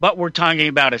time. But we're talking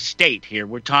about a state here.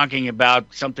 We're talking about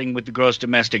something with the gross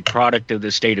domestic product of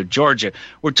the state of Georgia.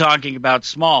 We're talking about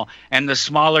small. And the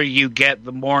smaller you get,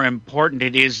 the more important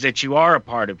it is that you are a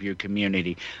part of your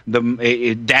community.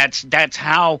 That's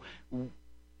how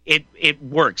it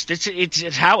works.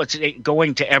 It's how it's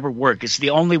going to ever work. It's the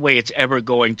only way it's ever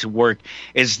going to work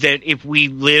is that if we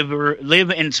live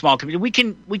in small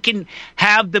communities, we can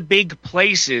have the big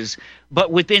places,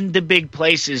 but within the big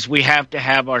places we have to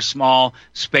have our small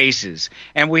spaces,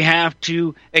 and we have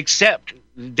to accept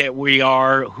that we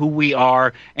are who we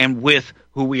are and with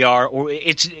who we are, or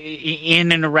it's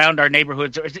in and around our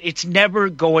neighborhoods. It's never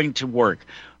going to work.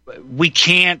 We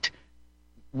can't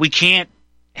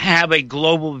have a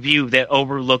global view that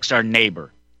overlooks our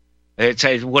neighbor. It's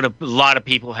what a lot of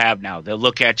people have now. They'll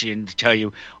look at you and tell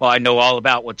you, "Oh, I know all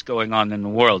about what's going on in the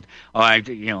world. Oh,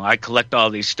 I collect all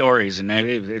these stories, and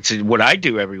it's what I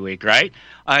do every week, right?"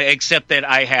 Except that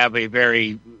I have a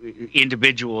very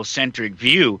individual-centric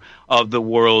view of the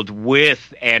world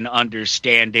with an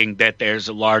understanding that there's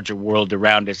a larger world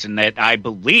around us, and that I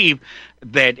believe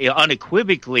that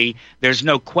unequivocally there's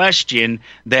no question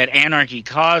that anarchy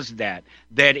caused that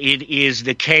it is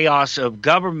the chaos of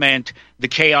government, the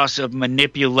chaos of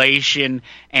manipulation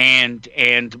and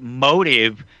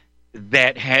motive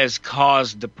that has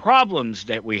caused the problems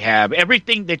that we have.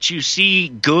 Everything that you see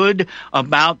good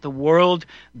about the world,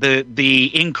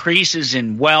 the increases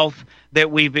in wealth that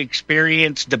we've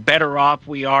experienced, the better off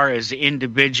we are as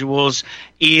individuals,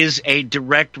 is a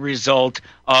direct result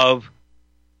of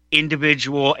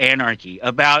individual anarchy.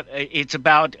 It's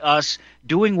about us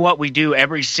doing what we do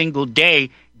every single day,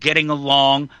 getting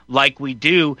along like we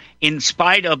do, in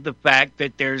spite of the fact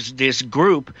that there's this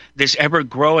group, this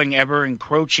ever-growing,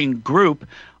 ever-encroaching group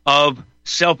of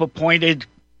self-appointed,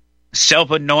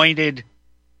 self-anointed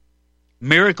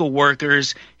miracle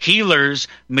workers, healers,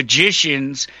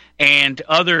 magicians, and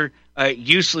other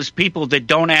useless people that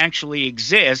don't actually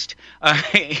exist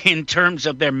in terms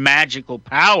of their magical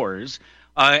powers.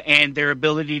 And their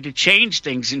ability to change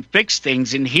things and fix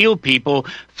things and heal people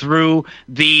through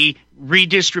the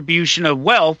redistribution of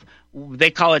wealth.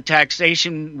 They call it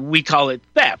taxation. We call it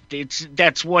theft.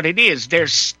 That's what it is. They're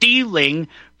stealing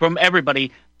from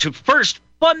everybody to first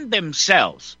fund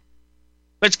themselves.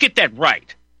 Let's get that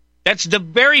right. That's the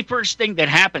very first thing that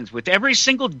happens with every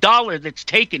single dollar that's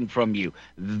taken from you.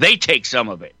 They take some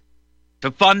of it.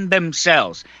 to fund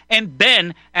themselves. And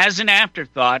then, as an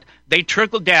afterthought, they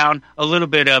trickle down a little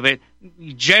bit of it,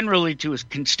 generally to a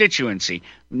constituency.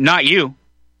 Not you.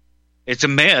 It's a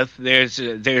myth. There's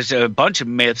a bunch of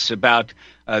myths about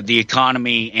the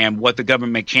economy and what the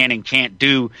government can and can't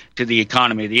do to the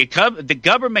economy. The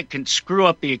government can screw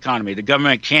up the economy. The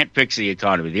government can't fix the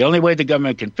economy. The only way the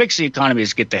government can fix the economy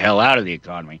is get the hell out of the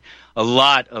economy. A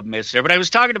lot of myths there. But I was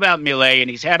talking about Millet, and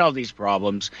he's had all these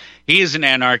problems. He is an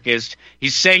anarchist.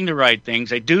 He's saying the right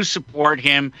things. I do support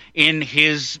him in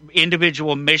his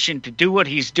individual mission to do what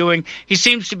he's doing. He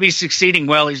seems to be succeeding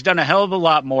well. He's done a hell of a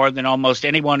lot more than almost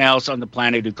anyone else on the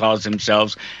planet who calls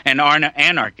themselves an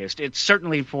anarchist. It's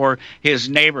certainly for his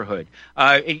neighborhood.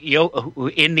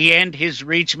 In the end, his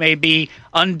reach may be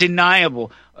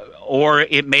undeniable, or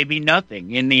it may be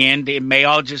nothing. In the end, it may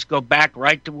all just go back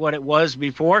right to what it was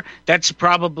before. That's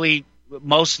probably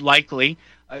most likely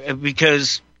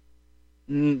because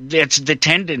that's the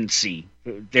tendency.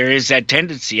 There is that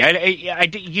tendency.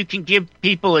 You can give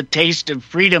people a taste of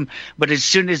freedom, but as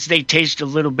soon as they taste a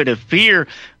little bit of fear,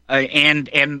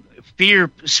 and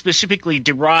fear specifically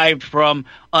derived from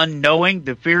unknowing,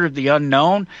 the fear of the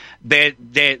unknown, that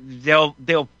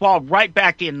they'll fall right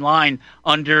back in line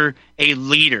under a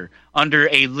leader, under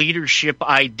a leadership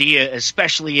idea,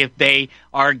 especially if they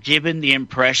are given the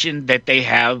impression that they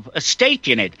have a stake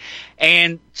in it.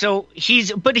 And so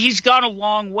he's got a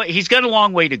long way. He's got a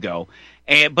long way to go.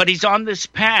 But he's on this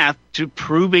path to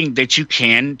proving that you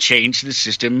can change the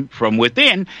system from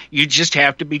within. You just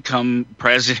have to become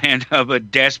president of a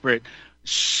desperate,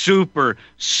 super,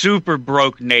 super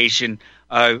broke nation.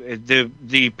 You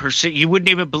wouldn't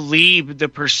even believe the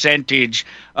percentage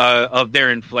of their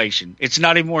inflation. It's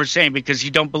not even worth saying because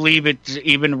you don't believe it's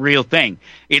even a real thing.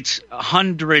 It's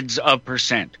hundreds of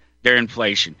percent. Their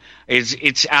inflation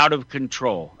it's out of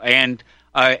control, and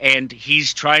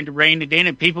he's trying to rein it in,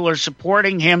 and people are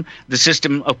supporting him. The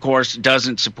system, of course,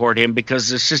 doesn't support him because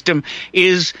the system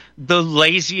is the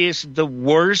laziest, the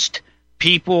worst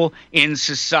people in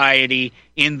society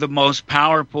in the most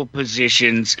powerful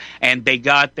positions, and they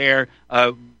got there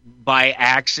by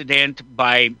accident,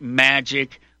 by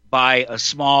magic, by a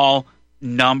small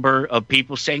number of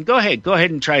people saying, go ahead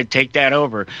and try to take that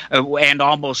over. And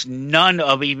almost none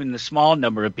of even the small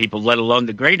number of people, let alone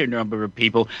the greater number of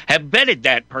people, have vetted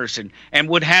that person and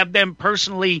would have them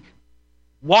personally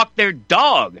walk their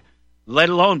dog, let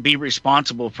alone be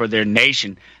responsible for their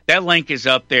nation. That link is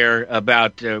up there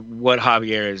about what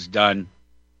Javier has done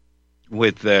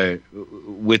with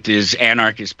his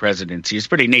anarchist presidency. It's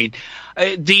pretty neat.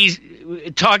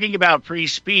 Talking about free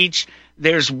speech,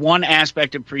 there's one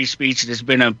aspect of free speech that's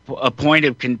been a point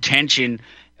of contention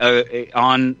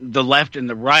on the left and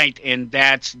the right, and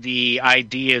that's the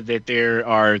idea that there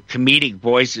are comedic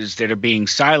voices that are being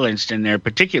silenced, and there are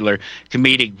particular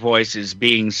comedic voices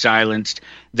being silenced,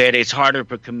 that it's harder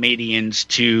for comedians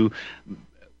to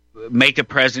make a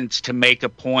presence, to make a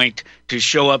point, to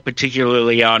show up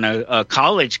particularly on a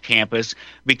college campus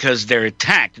because they're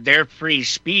attacked. Their free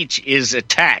speech is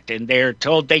attacked, and they're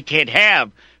told they can't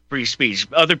have free speech.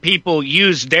 Other people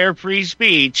use their free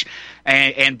speech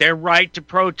and their right to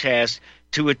protest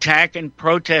to attack and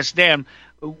protest them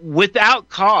without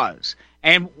cause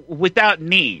and without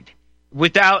need,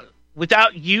 without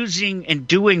using and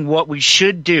doing what we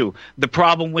should do. The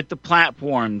problem with the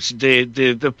platforms, the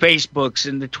Facebooks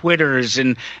and the Twitters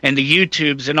and the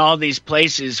YouTubes and all these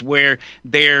places where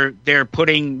they're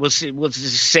putting, we'll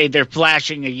just say they're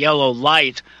flashing a yellow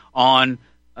light on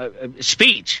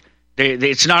speech.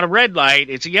 It's not a red light,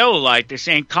 it's a yellow light. They're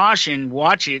saying, caution,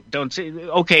 watch it, don't say,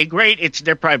 okay, great, it's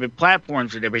their private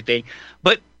platforms and everything.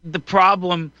 But the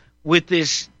problem with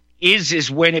this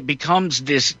is when it becomes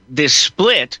this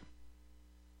split,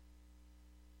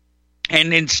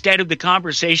 and instead of the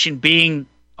conversation being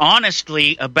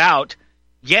honestly about,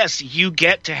 yes, you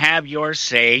get to have your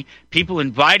say, people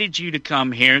invited you to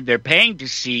come here, they're paying to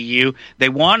see you, they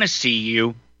want to see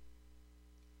you,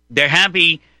 they're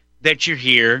happy that you're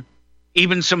here.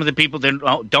 Even some of the people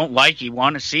that don't like you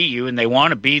want to see you and they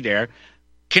want to be there.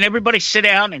 Can everybody sit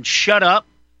down and shut up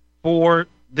for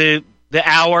the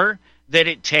hour that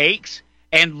it takes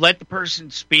and let the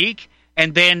person speak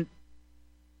and then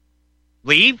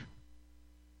leave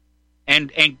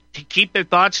and to keep their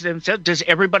thoughts to themselves. Does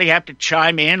everybody have to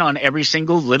chime in on every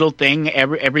single little thing,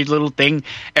 every little thing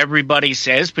everybody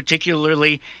says,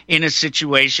 particularly in a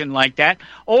situation like that?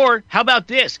 Or how about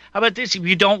this? If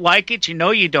you don't like it, you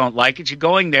know you don't like it. You're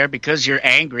going there because you're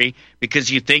angry, because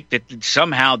you think that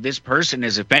somehow this person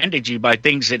has offended you by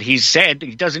things that he's said.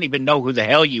 He doesn't even know who the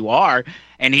hell you are,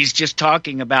 and he's just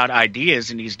talking about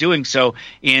ideas, and he's doing so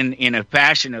in a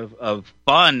fashion of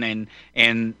fun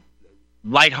and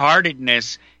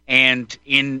lightheartedness, and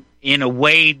in a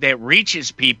way that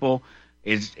reaches people.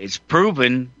 Is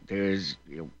proven. There's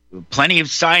plenty of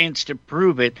science to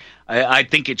prove it. I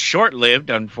think it's short-lived,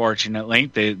 unfortunately,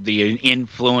 the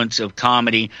influence of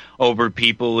comedy over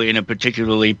people in a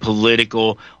particularly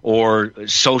political or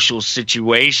social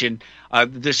situation.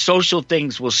 The social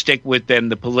things will stick with them.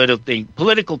 The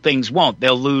political things won't.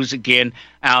 They'll lose again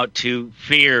out to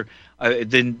fear,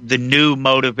 the new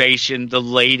motivation, the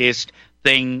latest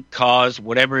thing, cause,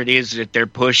 whatever it is that they're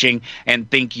pushing, and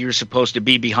think you're supposed to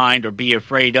be behind or be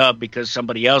afraid of because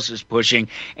somebody else is pushing,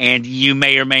 and you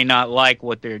may or may not like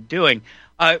what they're doing.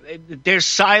 They're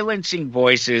silencing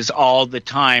voices all the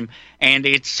time, and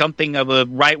it's something of a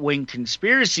right-wing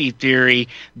conspiracy theory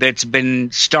that's been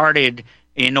started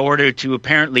in order to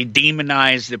apparently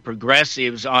demonize the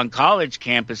progressives on college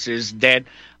campuses, that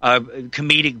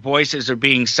comedic voices are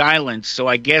being silenced. So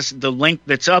I guess the link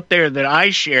that's up there that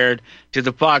I shared to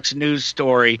the Fox News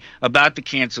story about the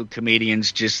canceled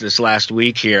comedians just this last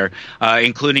week here,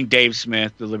 including Dave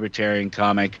Smith, the libertarian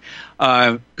comic,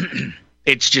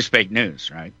 it's just fake news,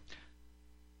 right?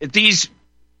 These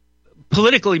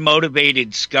politically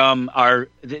motivated scum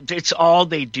it's all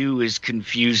they do is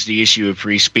confuse the issue of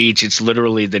free speech. It's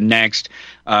literally the next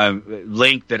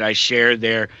link that I share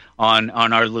there on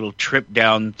our little trip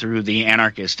down through the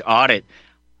anarchist audit.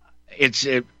 It's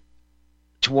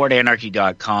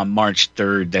towardanarchy.com, March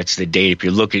 3rd. That's the date. If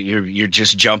you're looking, you're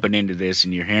just jumping into this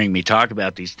and you're hearing me talk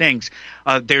about these things.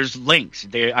 There's links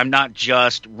there. I'm not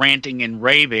just ranting and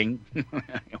raving.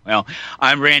 Well,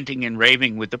 I'm ranting and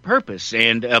raving with a purpose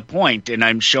and a point, and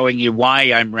I'm showing you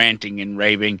why I'm ranting and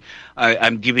raving.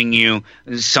 I'm giving you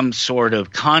some sort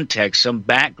of context, some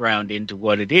background into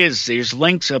what it is. There's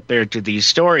links up there to these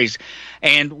stories.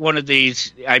 And one of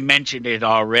these, I mentioned it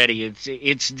already,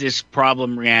 it's this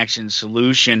problem, reaction,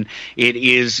 solution. It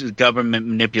is government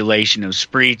manipulation of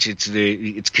speech.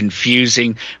 It's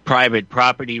confusing private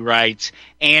property rights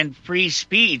and free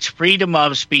speech, freedom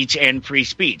of speech and free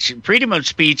speech. Freedom of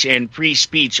speech and free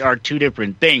speech are two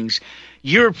different things.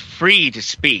 You're free to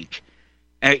speak.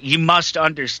 You must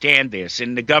understand this,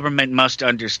 and the government must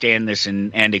understand this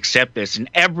and accept this, and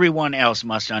everyone else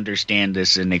must understand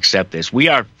this and accept this. We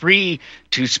are free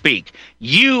to speak.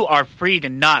 You are free to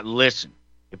not listen.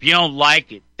 If you don't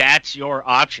like it, that's your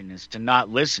option, is to not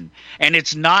listen. And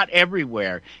it's not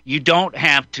everywhere. You don't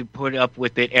have to put up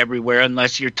with it everywhere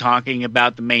unless you're talking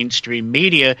about the mainstream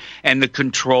media and the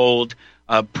controlled,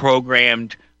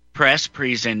 programmed press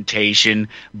presentation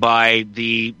by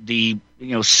the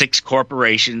 6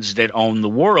 corporations that own the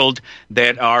world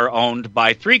that are owned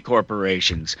by 3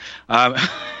 corporations.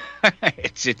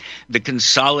 The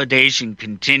consolidation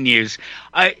continues.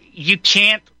 You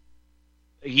can't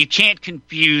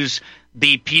confuse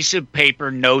the piece of paper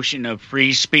notion of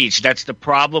free speech. That's the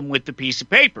problem with the piece of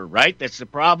paper, right? That's the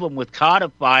problem with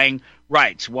codifying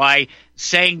rights. Why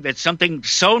saying that something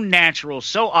so natural,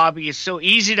 so obvious, so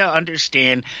easy to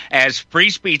understand as free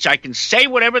speech, I can say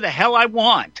whatever the hell I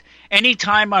want,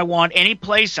 anytime I want, any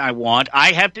place I want.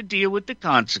 I have to deal with the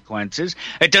consequences.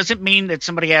 It doesn't mean that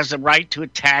somebody has the right to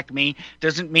attack me. It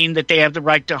doesn't mean that they have the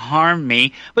right to harm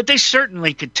me. But they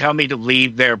certainly could tell me to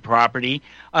leave their property.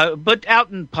 But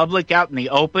out in public, out in the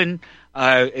open,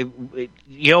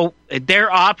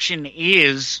 their option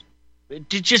is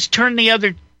to just turn the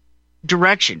other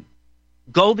direction,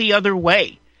 go the other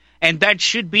way. And that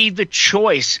should be the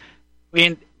choice.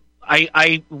 And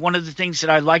I one of the things that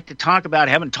I like to talk about,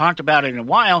 haven't talked about it in a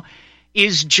while,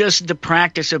 is just the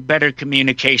practice of better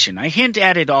communication. I hint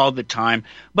at it all the time,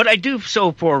 but I do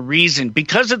so for a reason,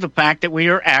 because of the fact that we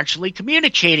are actually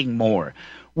communicating more.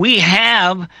 We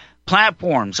have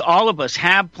platforms. All of us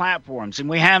have platforms, and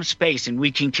we have space, and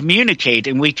we can communicate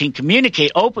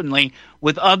openly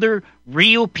with other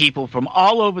real people from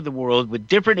all over the world with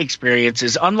different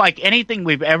experiences, unlike anything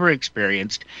we've ever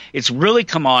experienced. It's really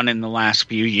come on in the last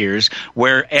few years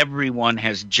where everyone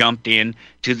has jumped in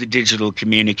to the digital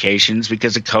communications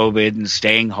because of COVID and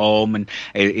staying home.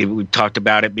 And we talked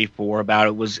about it before,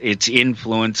 about its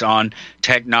influence on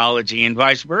technology and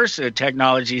vice versa,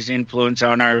 technology's influence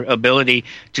on our ability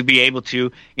to be able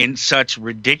to, in such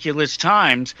ridiculous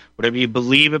times, whatever you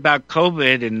believe about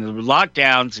COVID and the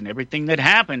lockdowns and everything that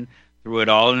happened through it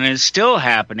all, and is still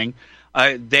happening,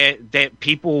 that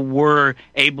people were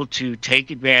able to take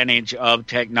advantage of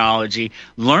technology,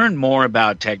 learn more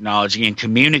about technology, and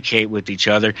communicate with each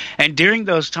other. And during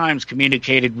those times,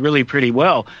 communicated really pretty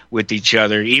well with each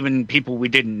other, even people we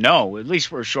didn't know, at least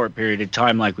for a short period of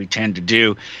time, like we tend to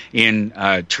do in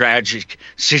tragic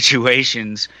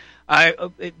situations.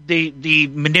 The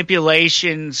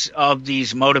manipulations of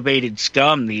these motivated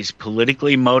scum, these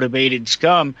politically motivated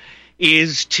scum,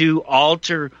 is to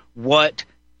alter what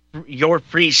your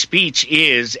free speech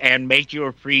is and make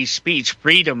your free speech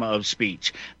freedom of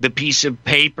speech. The piece of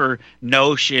paper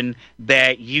notion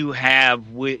that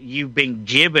you've been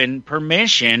given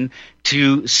permission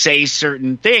to say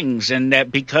certain things, and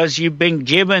that because you've been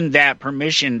given that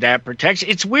permission, that protection.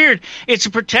 It's weird. It's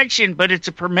a protection, but it's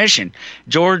a permission.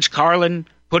 George Carlin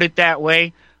put it that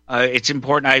way. It's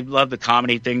important. I love the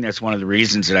comedy thing. That's one of the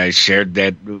reasons that I shared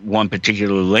that one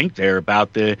particular link there about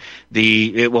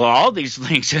all these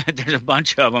links. There's a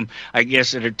bunch of them, I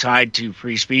guess, that are tied to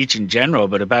free speech in general,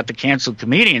 but about the canceled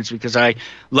comedians, because I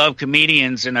love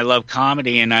comedians and I love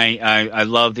comedy and I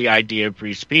love the idea of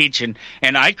free speech, and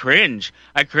I cringe.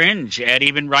 I cringe at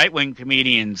even right-wing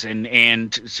comedians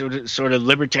and sort of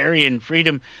libertarian,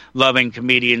 freedom-loving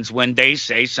comedians when they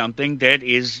say something that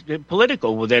is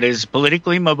political, that is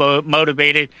politically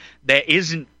motivated,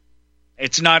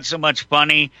 it's not so much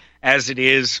funny as it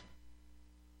is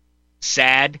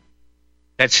sad.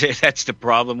 That's the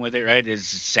problem with it, right? It's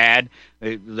sad,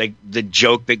 like the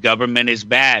joke that government is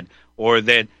bad, or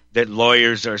that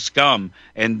lawyers are scum,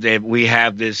 and that we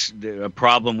have a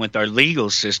problem with our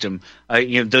legal system.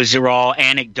 Those are all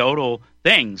anecdotal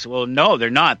things. Well, no,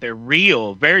 they're not. They're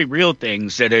real, very real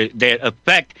things that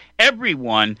affect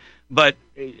everyone, but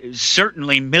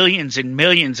certainly millions and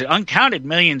millions, uncounted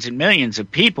millions and millions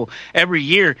of people every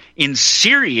year in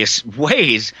serious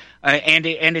ways. And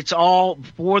it's all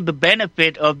for the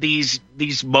benefit of these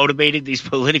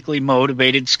politically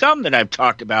motivated scum that I've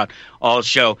talked about all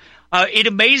show. It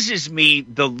amazes me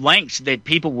the lengths that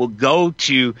people will go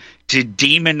to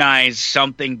demonize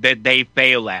something that they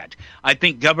fail at. I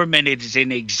think government is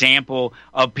an example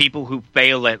of people who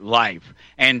fail at life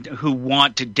and who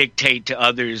want to dictate to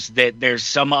others that there's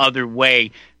some other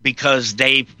way because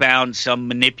they found some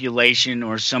manipulation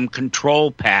or some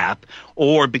control path,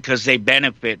 or because they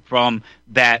benefit from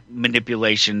that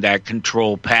manipulation, that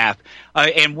control path.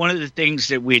 And one of the things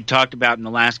that we had talked about in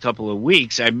the last couple of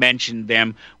weeks, I mentioned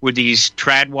them, were these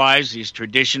trad wives, these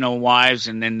traditional wives,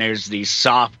 and then there's these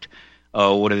soft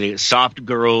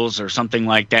girls or something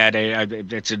like that.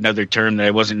 That's another term that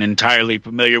I wasn't entirely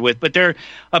familiar with, but they're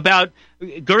about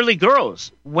girly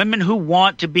girls, women who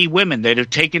want to be women, that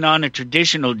have taken on a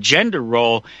traditional gender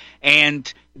role.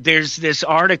 And there's this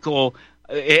article,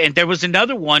 and there was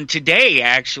another one today,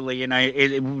 actually, and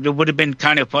it would have been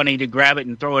kind of funny to grab it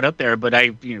and throw it up there, but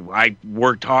I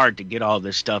worked hard to get all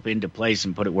this stuff into place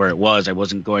and put it where it was. I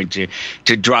wasn't going to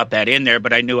drop that in there,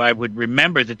 but I knew I would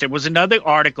remember that there was another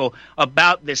article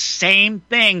about the same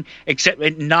thing, except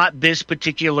not this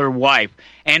particular wife.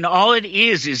 And all it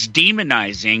is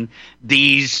demonizing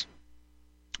these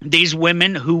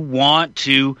women who want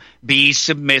to be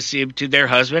submissive to their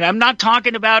husband. I'm not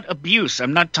talking about abuse.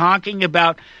 I'm not talking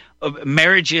about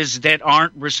marriages that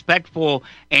aren't respectful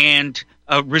and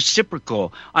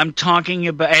reciprocal. I'm talking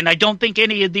about, and I don't think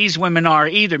any of these women are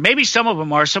either. Maybe some of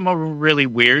them are. Some of them are really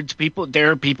weird.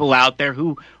 There are people out there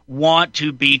who want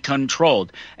to be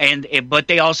controlled, but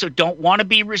they also don't want to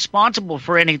be responsible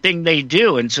for anything they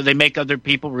do, and so they make other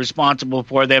people responsible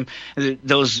for them.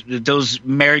 Those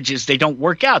marriages, they don't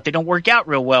work out. They don't work out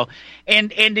real well.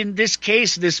 And in this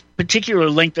case, this particular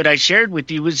link that I shared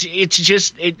with you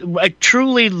I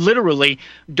truly, literally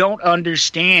don't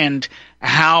understand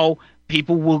how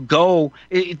people will go.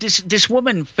 This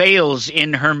woman fails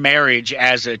in her marriage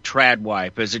as a trad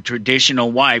wife, as a traditional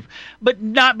wife, but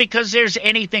not because there's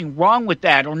anything wrong with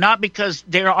that, or not because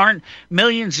there aren't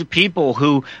millions of people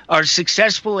who are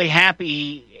successfully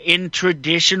happy in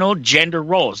traditional gender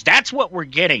roles. That's what we're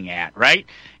getting at, right?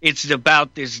 It's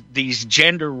about these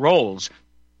gender roles,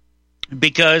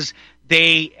 because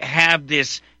they have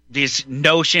this this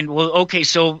notion. Well, okay,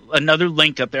 so another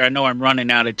link up there. I know I'm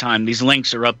running out of time. These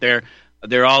links are up there.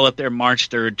 They're all up there March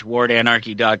 3rd,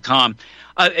 towardanarchy.com.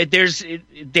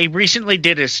 They recently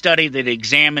did a study that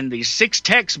examined these 6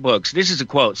 textbooks. This is a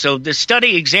quote. So the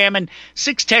study examined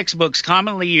 6 textbooks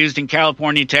commonly used in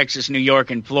California, Texas, New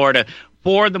York, and Florida,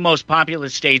 4 of the most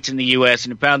populous states in the U.S.,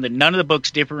 and it found that none of the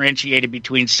books differentiated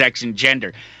between sex and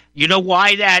gender. You know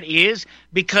why that is?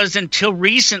 Because until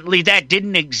recently that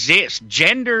didn't exist.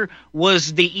 Gender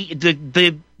was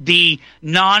the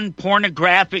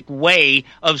non-pornographic way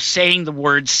of saying the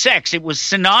word sex. It was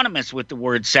synonymous with the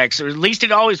word sex, or at least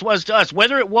it always was to us.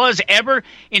 Whether it was ever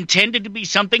intended to be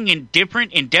something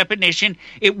different in definition,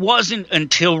 it wasn't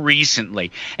until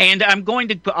recently. And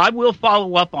I will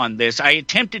follow up on this. I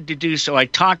attempted to do so. I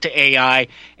talked to AI,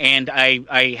 and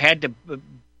I had to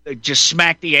just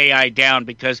smack the AI down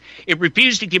because it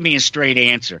refused to give me a straight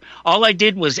answer. All I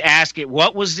did was ask it,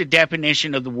 what was the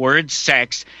definition of the word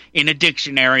sex in a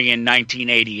dictionary in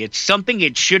 1980? It's something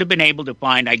it should have been able to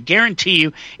find. I guarantee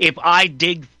you, if I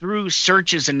dig through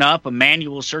searches enough, a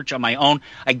manual search on my own,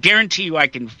 I guarantee you I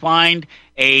can find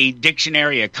a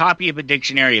dictionary, a copy of a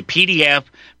dictionary, a PDF,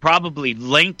 probably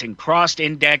linked and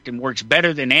cross-indexed and works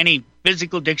better than any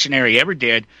physical dictionary ever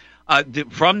did,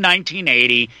 from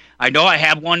 1980. I know I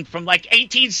have one from like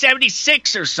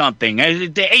 1876 or something,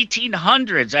 the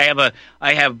 1800s.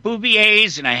 I have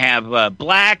Bouvier's, and I have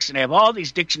Black's, and I have all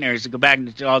these dictionaries that go back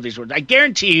into all these words. I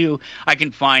guarantee you I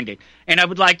can find it. And I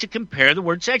would like to compare the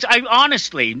word sex.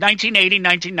 Honestly, 1980,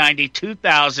 1990,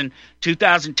 2000,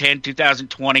 2010,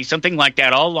 2020, something like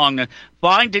that, all along.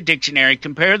 Find a dictionary,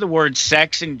 compare the words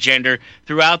sex and gender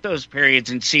throughout those periods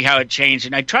and see how it changed.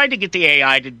 And I tried to get the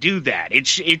AI to do that. It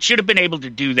should have been able to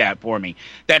do that for me.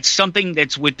 That's something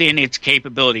that's within its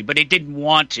capability, but it didn't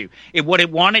want to. What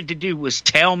it wanted to do was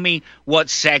tell me what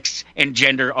sex and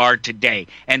gender are today.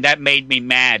 And that made me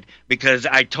mad because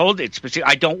I told it specifically,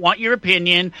 I don't want your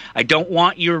opinion. I don't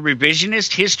want your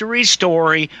revisionist history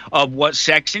story of what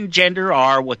sex and gender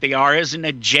are, what they are as an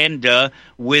agenda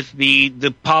with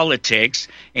the politics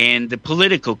and the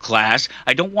political class.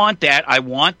 I don't want that. I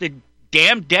want the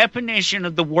damn definition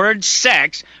of the word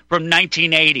sex from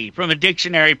 1980, from a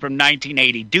dictionary from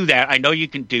 1980. Do that. I know you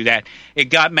can do that. It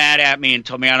got mad at me and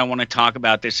told me I don't want to talk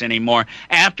about this anymore.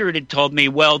 After it had told me,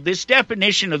 well, this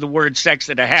definition of the word sex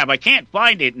that I have, I can't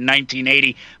find it in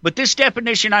 1980, but this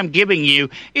definition I'm giving you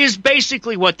is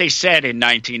basically what they said in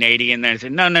 1980. And then I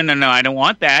said, no, I don't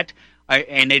want that.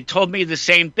 And it told me the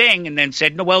same thing and then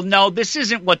said, no, this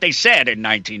isn't what they said in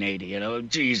 1980.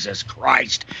 Jesus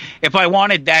Christ. If I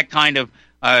wanted that kind of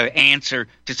answer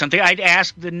to something, I'd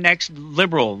ask the next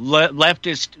liberal,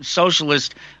 leftist,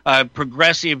 socialist,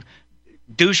 progressive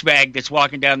douchebag that's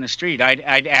walking down the street.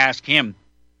 I'd ask him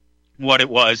what it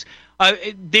was.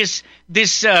 This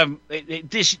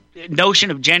notion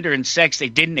of gender and sex, they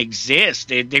didn't exist.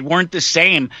 They weren't the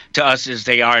same to us as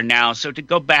they are now. So to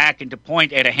go back and to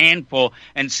point at a handful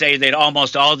and say that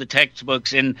almost all the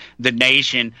textbooks in the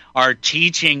nation are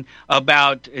teaching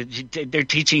about, they're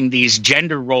teaching these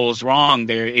gender roles wrong.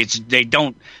 They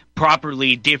don't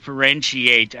properly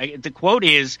differentiate. The quote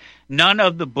is, none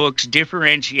of the books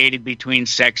differentiated between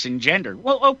sex and gender.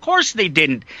 Well, of course they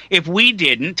didn't. If we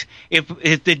didn't, if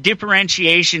the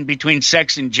differentiation between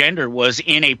sex and gender was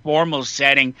in a formal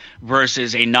setting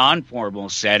versus a non-formal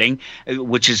setting,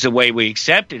 which is the way we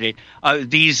accepted it,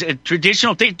 these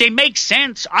traditional things, they make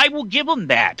sense. I will give them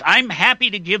that. I'm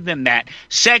happy to give them that.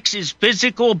 Sex is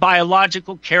physical,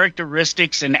 biological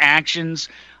characteristics and actions,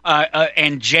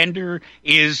 and gender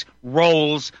is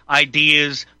roles,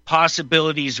 ideas,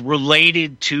 possibilities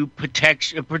related to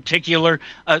particular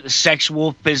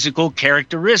sexual, physical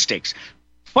characteristics.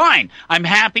 Fine, I'm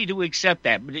happy to accept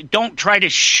that, but don't try to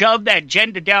shove that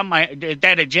agenda down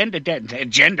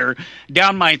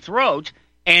my throat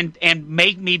and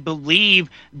make me believe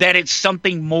that it's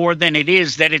something more than it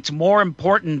is. That it's more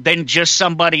important than just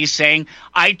somebody saying,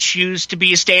 "I choose to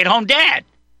be a stay-at-home dad."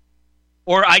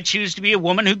 Or I choose to be a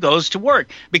woman who goes to work,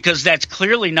 because that's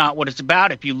clearly not what it's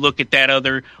about. If you look at that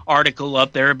other article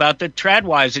up there about the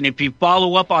tradwives, and if you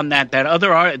follow up on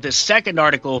the second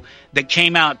article that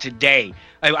came out today,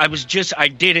 I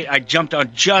jumped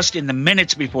on just in the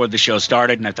minutes before the show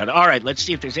started, and I thought, all right, let's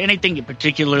see if there's anything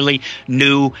particularly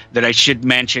new that I should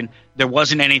mention. There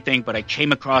wasn't anything, but I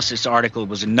came across this article. It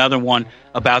was another one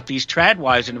about these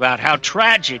tradwives and about how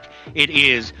tragic it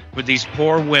is for these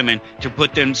poor women to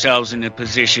put themselves in a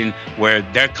position where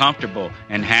they're comfortable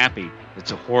and happy.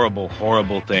 It's a horrible,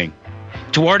 horrible thing.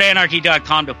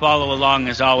 TowardAnarchy.com to follow along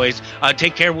as always.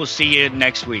 Take care. We'll see you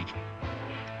next week.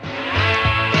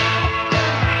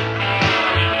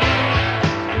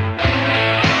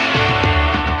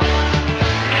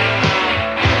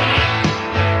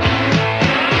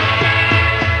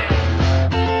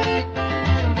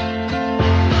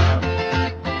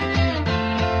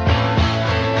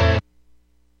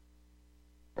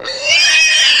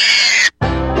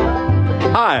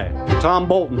 Tom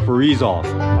Bolton for Ease Off.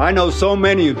 I know so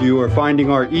many of you are finding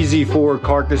our Easy 4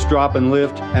 carcass drop and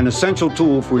lift an essential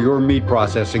tool for your meat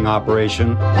processing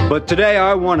operation, but today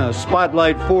I want to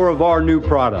spotlight 4 of our new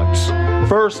products.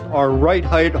 First, our right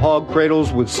height hog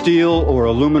cradles with steel or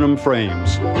aluminum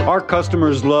frames. Our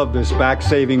customers love this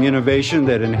back-saving innovation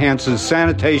that enhances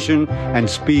sanitation and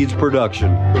speeds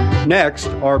production. Next,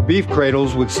 our beef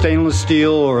cradles with stainless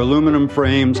steel or aluminum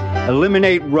frames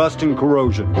eliminate rust and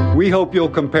corrosion. We hope you'll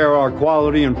compare our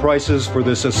quality and prices for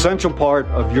this essential part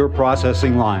of your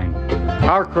processing line.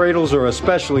 Our cradles are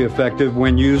especially effective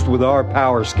when used with our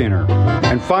power skinner.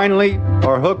 And finally,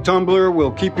 our hook tumbler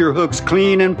will keep your hooks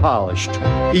clean and polished.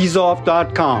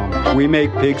 EaseOff.com. We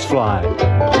make pigs fly.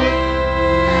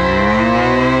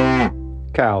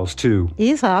 Cows, too.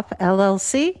 Ease Off,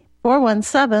 LLC,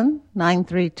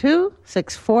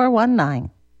 417-932-6419.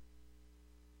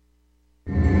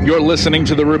 You're listening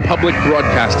to the Republic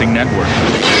Broadcasting Network.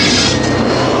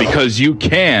 Because you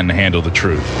can handle the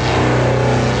truth.